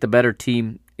the night. The better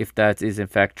team, if that is in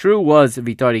fact true, was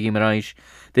Vitória Guimarães.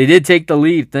 They did take the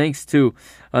lead thanks to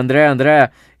André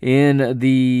in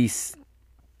the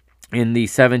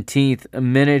 17th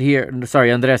minute here. Sorry,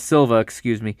 André Silva,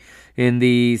 excuse me. In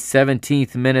the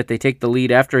 17th minute, they take the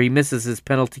lead. After he misses his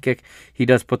penalty kick, he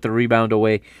does put the rebound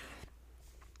away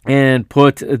and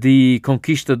put the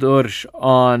Conquistadores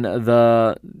on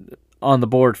the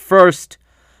board first.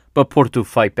 But Porto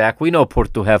fight back. We know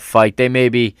Porto have fight. They may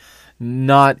be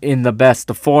not in the best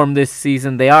of form this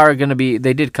season. They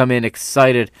did come in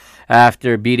excited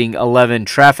after beating 11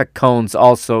 traffic cones,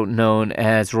 also known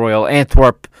as Royal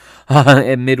Antwerp,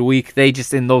 at midweek. They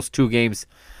just, in those 2 games,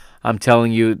 I'm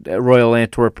telling you, Royal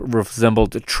Antwerp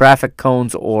resembled traffic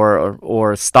cones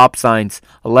or stop signs,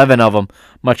 11 of them,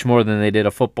 much more than they did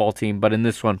a football team. But in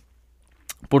this one,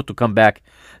 Porto come back.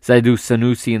 Zaidu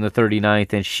Sanusi in the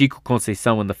 39th and Chico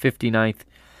Conceição in the 59th.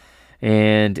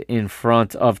 And in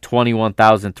front of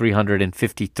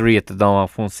 21,353 at the Dom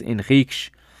Afonso Henriques.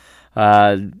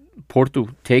 Porto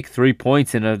take 3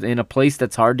 points in a place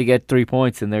that's hard to get 3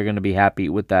 points, and they're going to be happy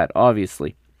with that,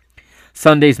 obviously.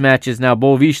 Sunday's match is now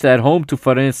Boa Vista at home to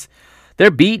Farense.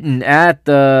 They're beaten at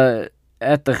the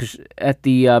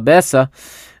Bessa,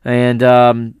 and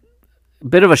a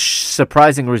bit of a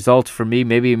surprising result for me.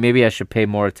 Maybe I should pay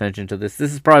more attention to this.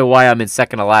 This is probably why I'm in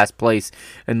second to last place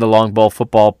in the Long Ball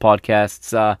Football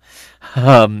Podcast's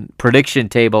prediction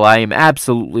table. I am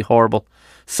absolutely horrible.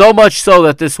 So much so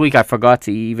that this week I forgot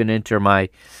to even enter my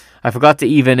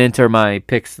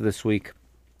picks this week.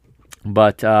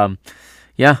 But Farense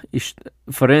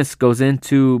goes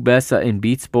into Bessa and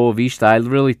beats Boa Vista. I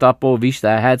really thought Boa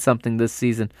Vista had something this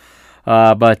season.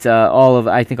 But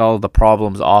I think all of the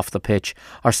problems off the pitch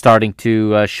are starting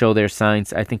to show their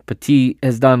signs. I think Petit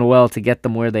has done well to get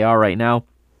them where they are right now,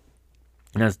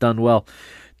 and has done well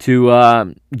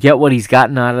to get what he's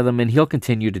gotten out of them, and he'll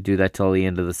continue to do that till the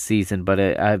end of the season.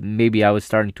 But maybe I was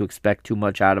starting to expect too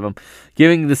much out of him,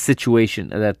 given the situation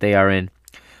that they are in.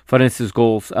 For instance,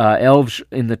 goals, Elves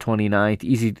in the 29th,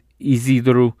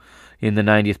 Isidro in the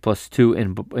 90th +2,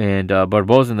 and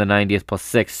Barbosa in the 90th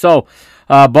 +6. So,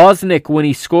 Bosnick, when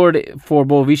he scored for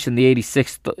Boa Vista in the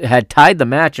 86th, had tied the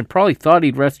match and probably thought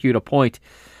he'd rescued a point.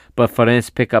 But Farense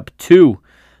pick up 2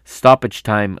 stoppage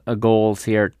time goals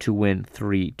here to win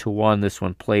 3-1. This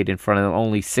one played in front of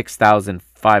only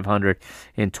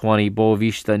 6,520. Boa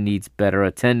Vista needs better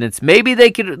attendance. Maybe they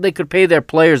could pay their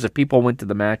players if people went to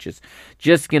the matches.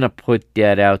 Just gonna put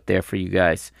that out there for you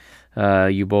guys.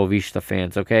 You Boa Vista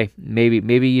fans, okay?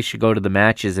 Maybe you should go to the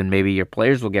matches and maybe your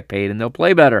players will get paid and they'll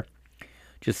play better.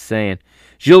 Just saying.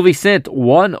 Gil Vicente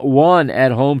 1-1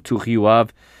 at home to Rio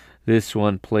Ave. This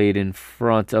one played in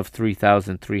front of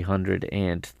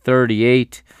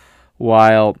 3,338,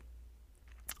 while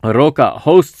Roca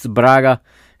hosts Braga,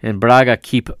 and Braga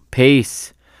keep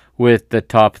pace with the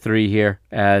top 3 here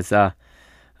as Álvaro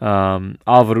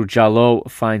Jaló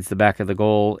finds the back of the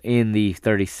goal in the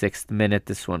 36th minute.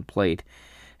 This one played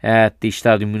at the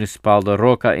Estádio Municipal de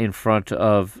Roca in front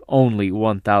of only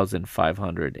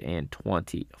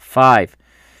 1,525.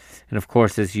 And of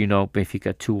course, as you know,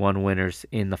 Benfica 2-1 winners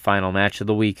in the final match of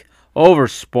the week over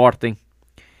Sporting.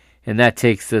 And that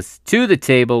takes us to the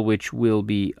table, which will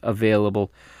be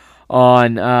available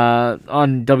on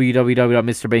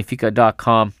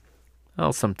www.mrbenfica.com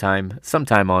Well, sometime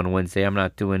on Wednesday. I'm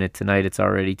not doing it tonight. It's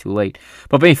already too late.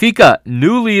 But Benfica,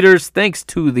 new leaders thanks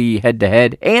to the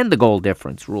head-to-head and the goal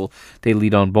difference rule. They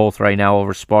lead on both right now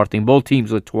over Sporting. Both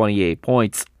teams with 28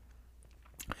 points.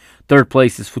 Third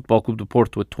place is Futebol Clube do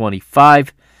Porto with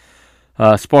 25.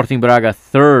 Sporting Braga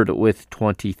third with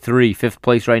 23. Fifth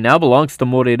place right now belongs to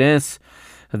Moreirense.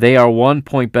 They are 1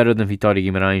 point better than Vitória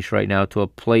Guimarães right now to a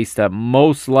place that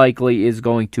most likely is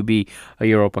going to be a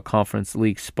Europa Conference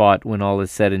League spot when all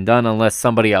is said and done, unless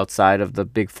somebody outside of the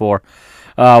Big Four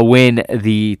win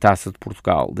the Taça de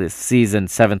Portugal this season.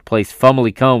 Seventh place,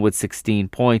 Famalicão with 16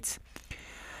 points.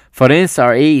 Farense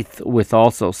are 8th with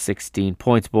also 16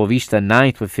 points. Boa Vista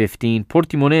 9th with 15.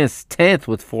 Portimonense 10th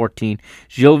with 14.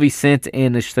 Gil Vicente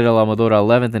and Estrela Amadora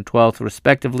 11th and 12th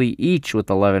respectively, each with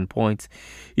 11 points.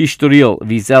 Estoril,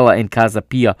 Vizela, and Casa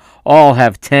Pia all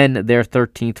have 10. They're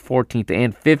 13th, 14th,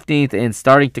 and 15th, and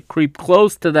starting to creep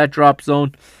close to that drop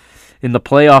zone in the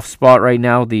playoff spot right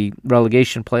now, the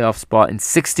relegation playoff spot. In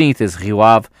 16th is Rio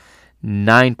Ave,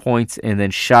 9 points, and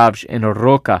then Chaves and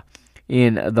Roca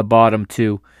in the bottom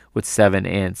two with 7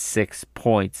 and 6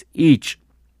 points each.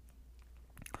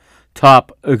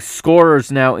 Top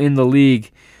scorers now in the league,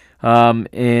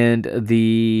 and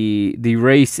the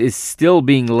race is still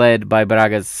being led by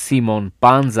Braga's Simon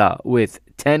Panza with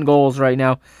 10 goals right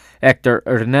now. Hector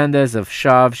Hernandez of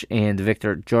Chaves and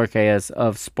Victor Jorquez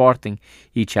of Sporting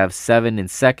each have 7 in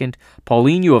second.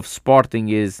 Paulinho of Sporting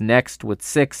is next with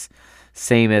 6,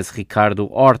 same as Ricardo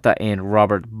Horta and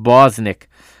Robert Bosnick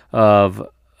of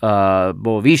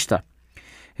Boa Vista,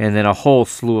 and then a whole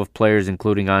slew of players,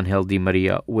 including Angel Di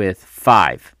Maria, with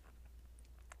 5.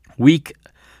 Week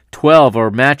 12,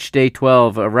 or match day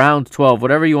 12, round 12,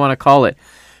 whatever you want to call it.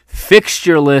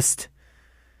 Fixture list.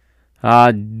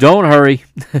 Don't hurry.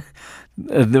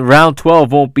 The round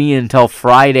 12 won't be until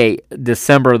Friday,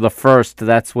 December the 1st.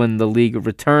 That's when the league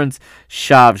returns.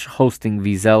 Chaves hosting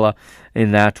Vizela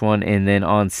in that one. And then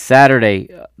on Saturday,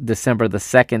 December the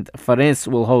 2nd, Farense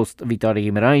will host Vitória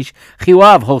Guimarães. Rio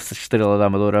Ave hosts Estrela da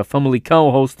Amadora.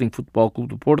 Famalicão hosting Futebol Clube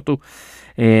do Porto.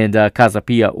 And Casa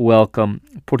Pia welcome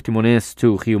Portimonense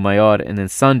to Rio Maior. And then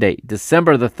Sunday,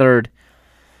 December the 3rd,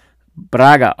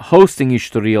 Braga hosting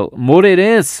Estoril.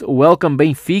 Moreirense welcome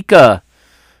Benfica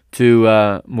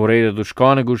to Moreira dos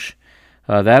Cónegos.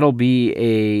 That'll be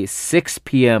a 6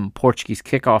 p.m. Portuguese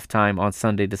kickoff time on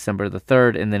Sunday, December the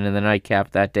 3rd. And then in the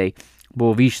nightcap that day,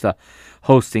 Boa Vista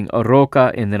hosting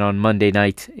Roca. And then on Monday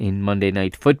night, in Monday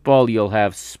Night Football, you'll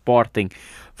have Sporting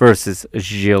versus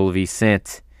Gil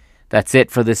Vicente. That's it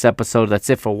for this episode. That's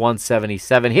it for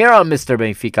 177. Here on Mr.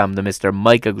 Benfica, I'm the Mr.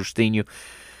 Mike Agostinho.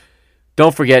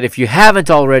 Don't forget, if you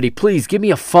haven't already, please give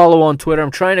me a follow on Twitter.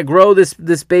 I'm trying to grow this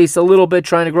base a little bit,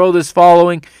 trying to grow this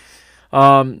following.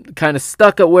 Kind of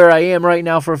stuck at where I am right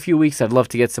now for a few weeks. I'd love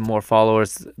to get some more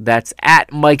followers. That's at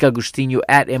Mike Agostinho,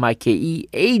 at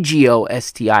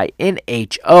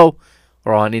MikeAgostinho,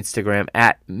 or on Instagram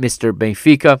at Mr.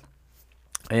 Benfica.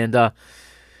 And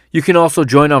you can also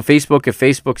join on Facebook if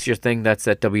Facebook's your thing. That's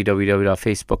at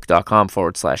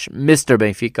www.facebook.com/Mr.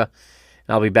 Benfica.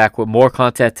 I'll be back with more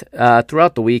content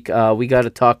throughout the week. We got to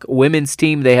talk women's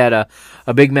team. They had a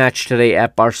big match today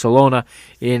at Barcelona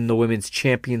in the Women's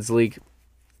Champions League.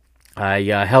 I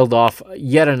held off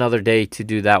yet another day to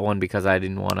do that one because I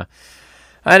didn't want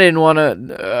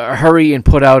to hurry and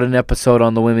put out an episode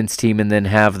on the women's team and then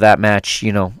have that match,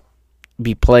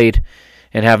 be played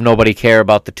and have nobody care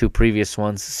about the two previous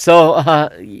ones. So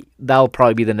that'll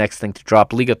probably be the next thing to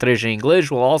drop. Liga 3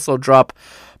 English will also drop.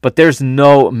 But there's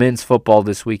no men's football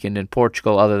this weekend in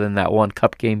Portugal other than that one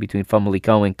cup game between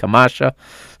Famalicão and Camacha.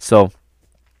 So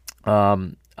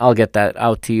I'll get that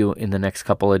out to you in the next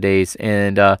couple of days.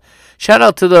 And shout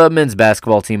out to the men's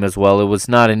basketball team as well. It was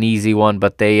not an easy one,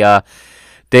 but they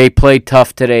played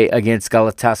tough today against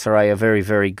Galatasaray, a very,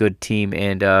 very good team.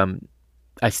 And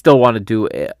I still want to do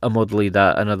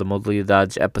another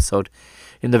Modalidades episode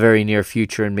in the very near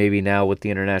future. And maybe now with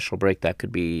the international break, that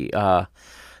could be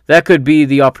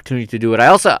the opportunity to do it.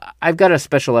 I've got a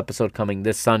special episode coming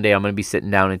this Sunday. I'm going to be sitting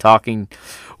down and talking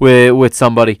with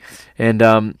somebody,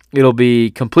 and it'll be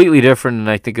completely different, and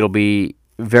I think it'll be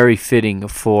very fitting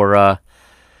for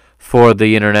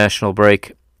the international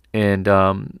break. And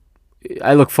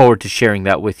I look forward to sharing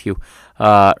that with you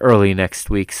early next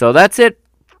week. So that's it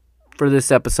for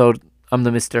this episode. I'm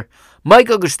the Mr. Mike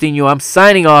Agostinho. I'm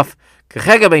signing off.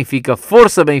 Carrega Benfica,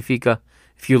 Força Benfica.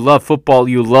 If you love football,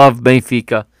 you love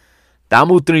Benfica.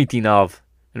 Damu 39.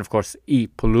 And of course, E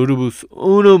pluribus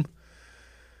unum.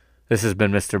 This has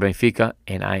been Mr. Benfica,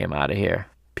 and I am out of here.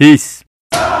 Peace.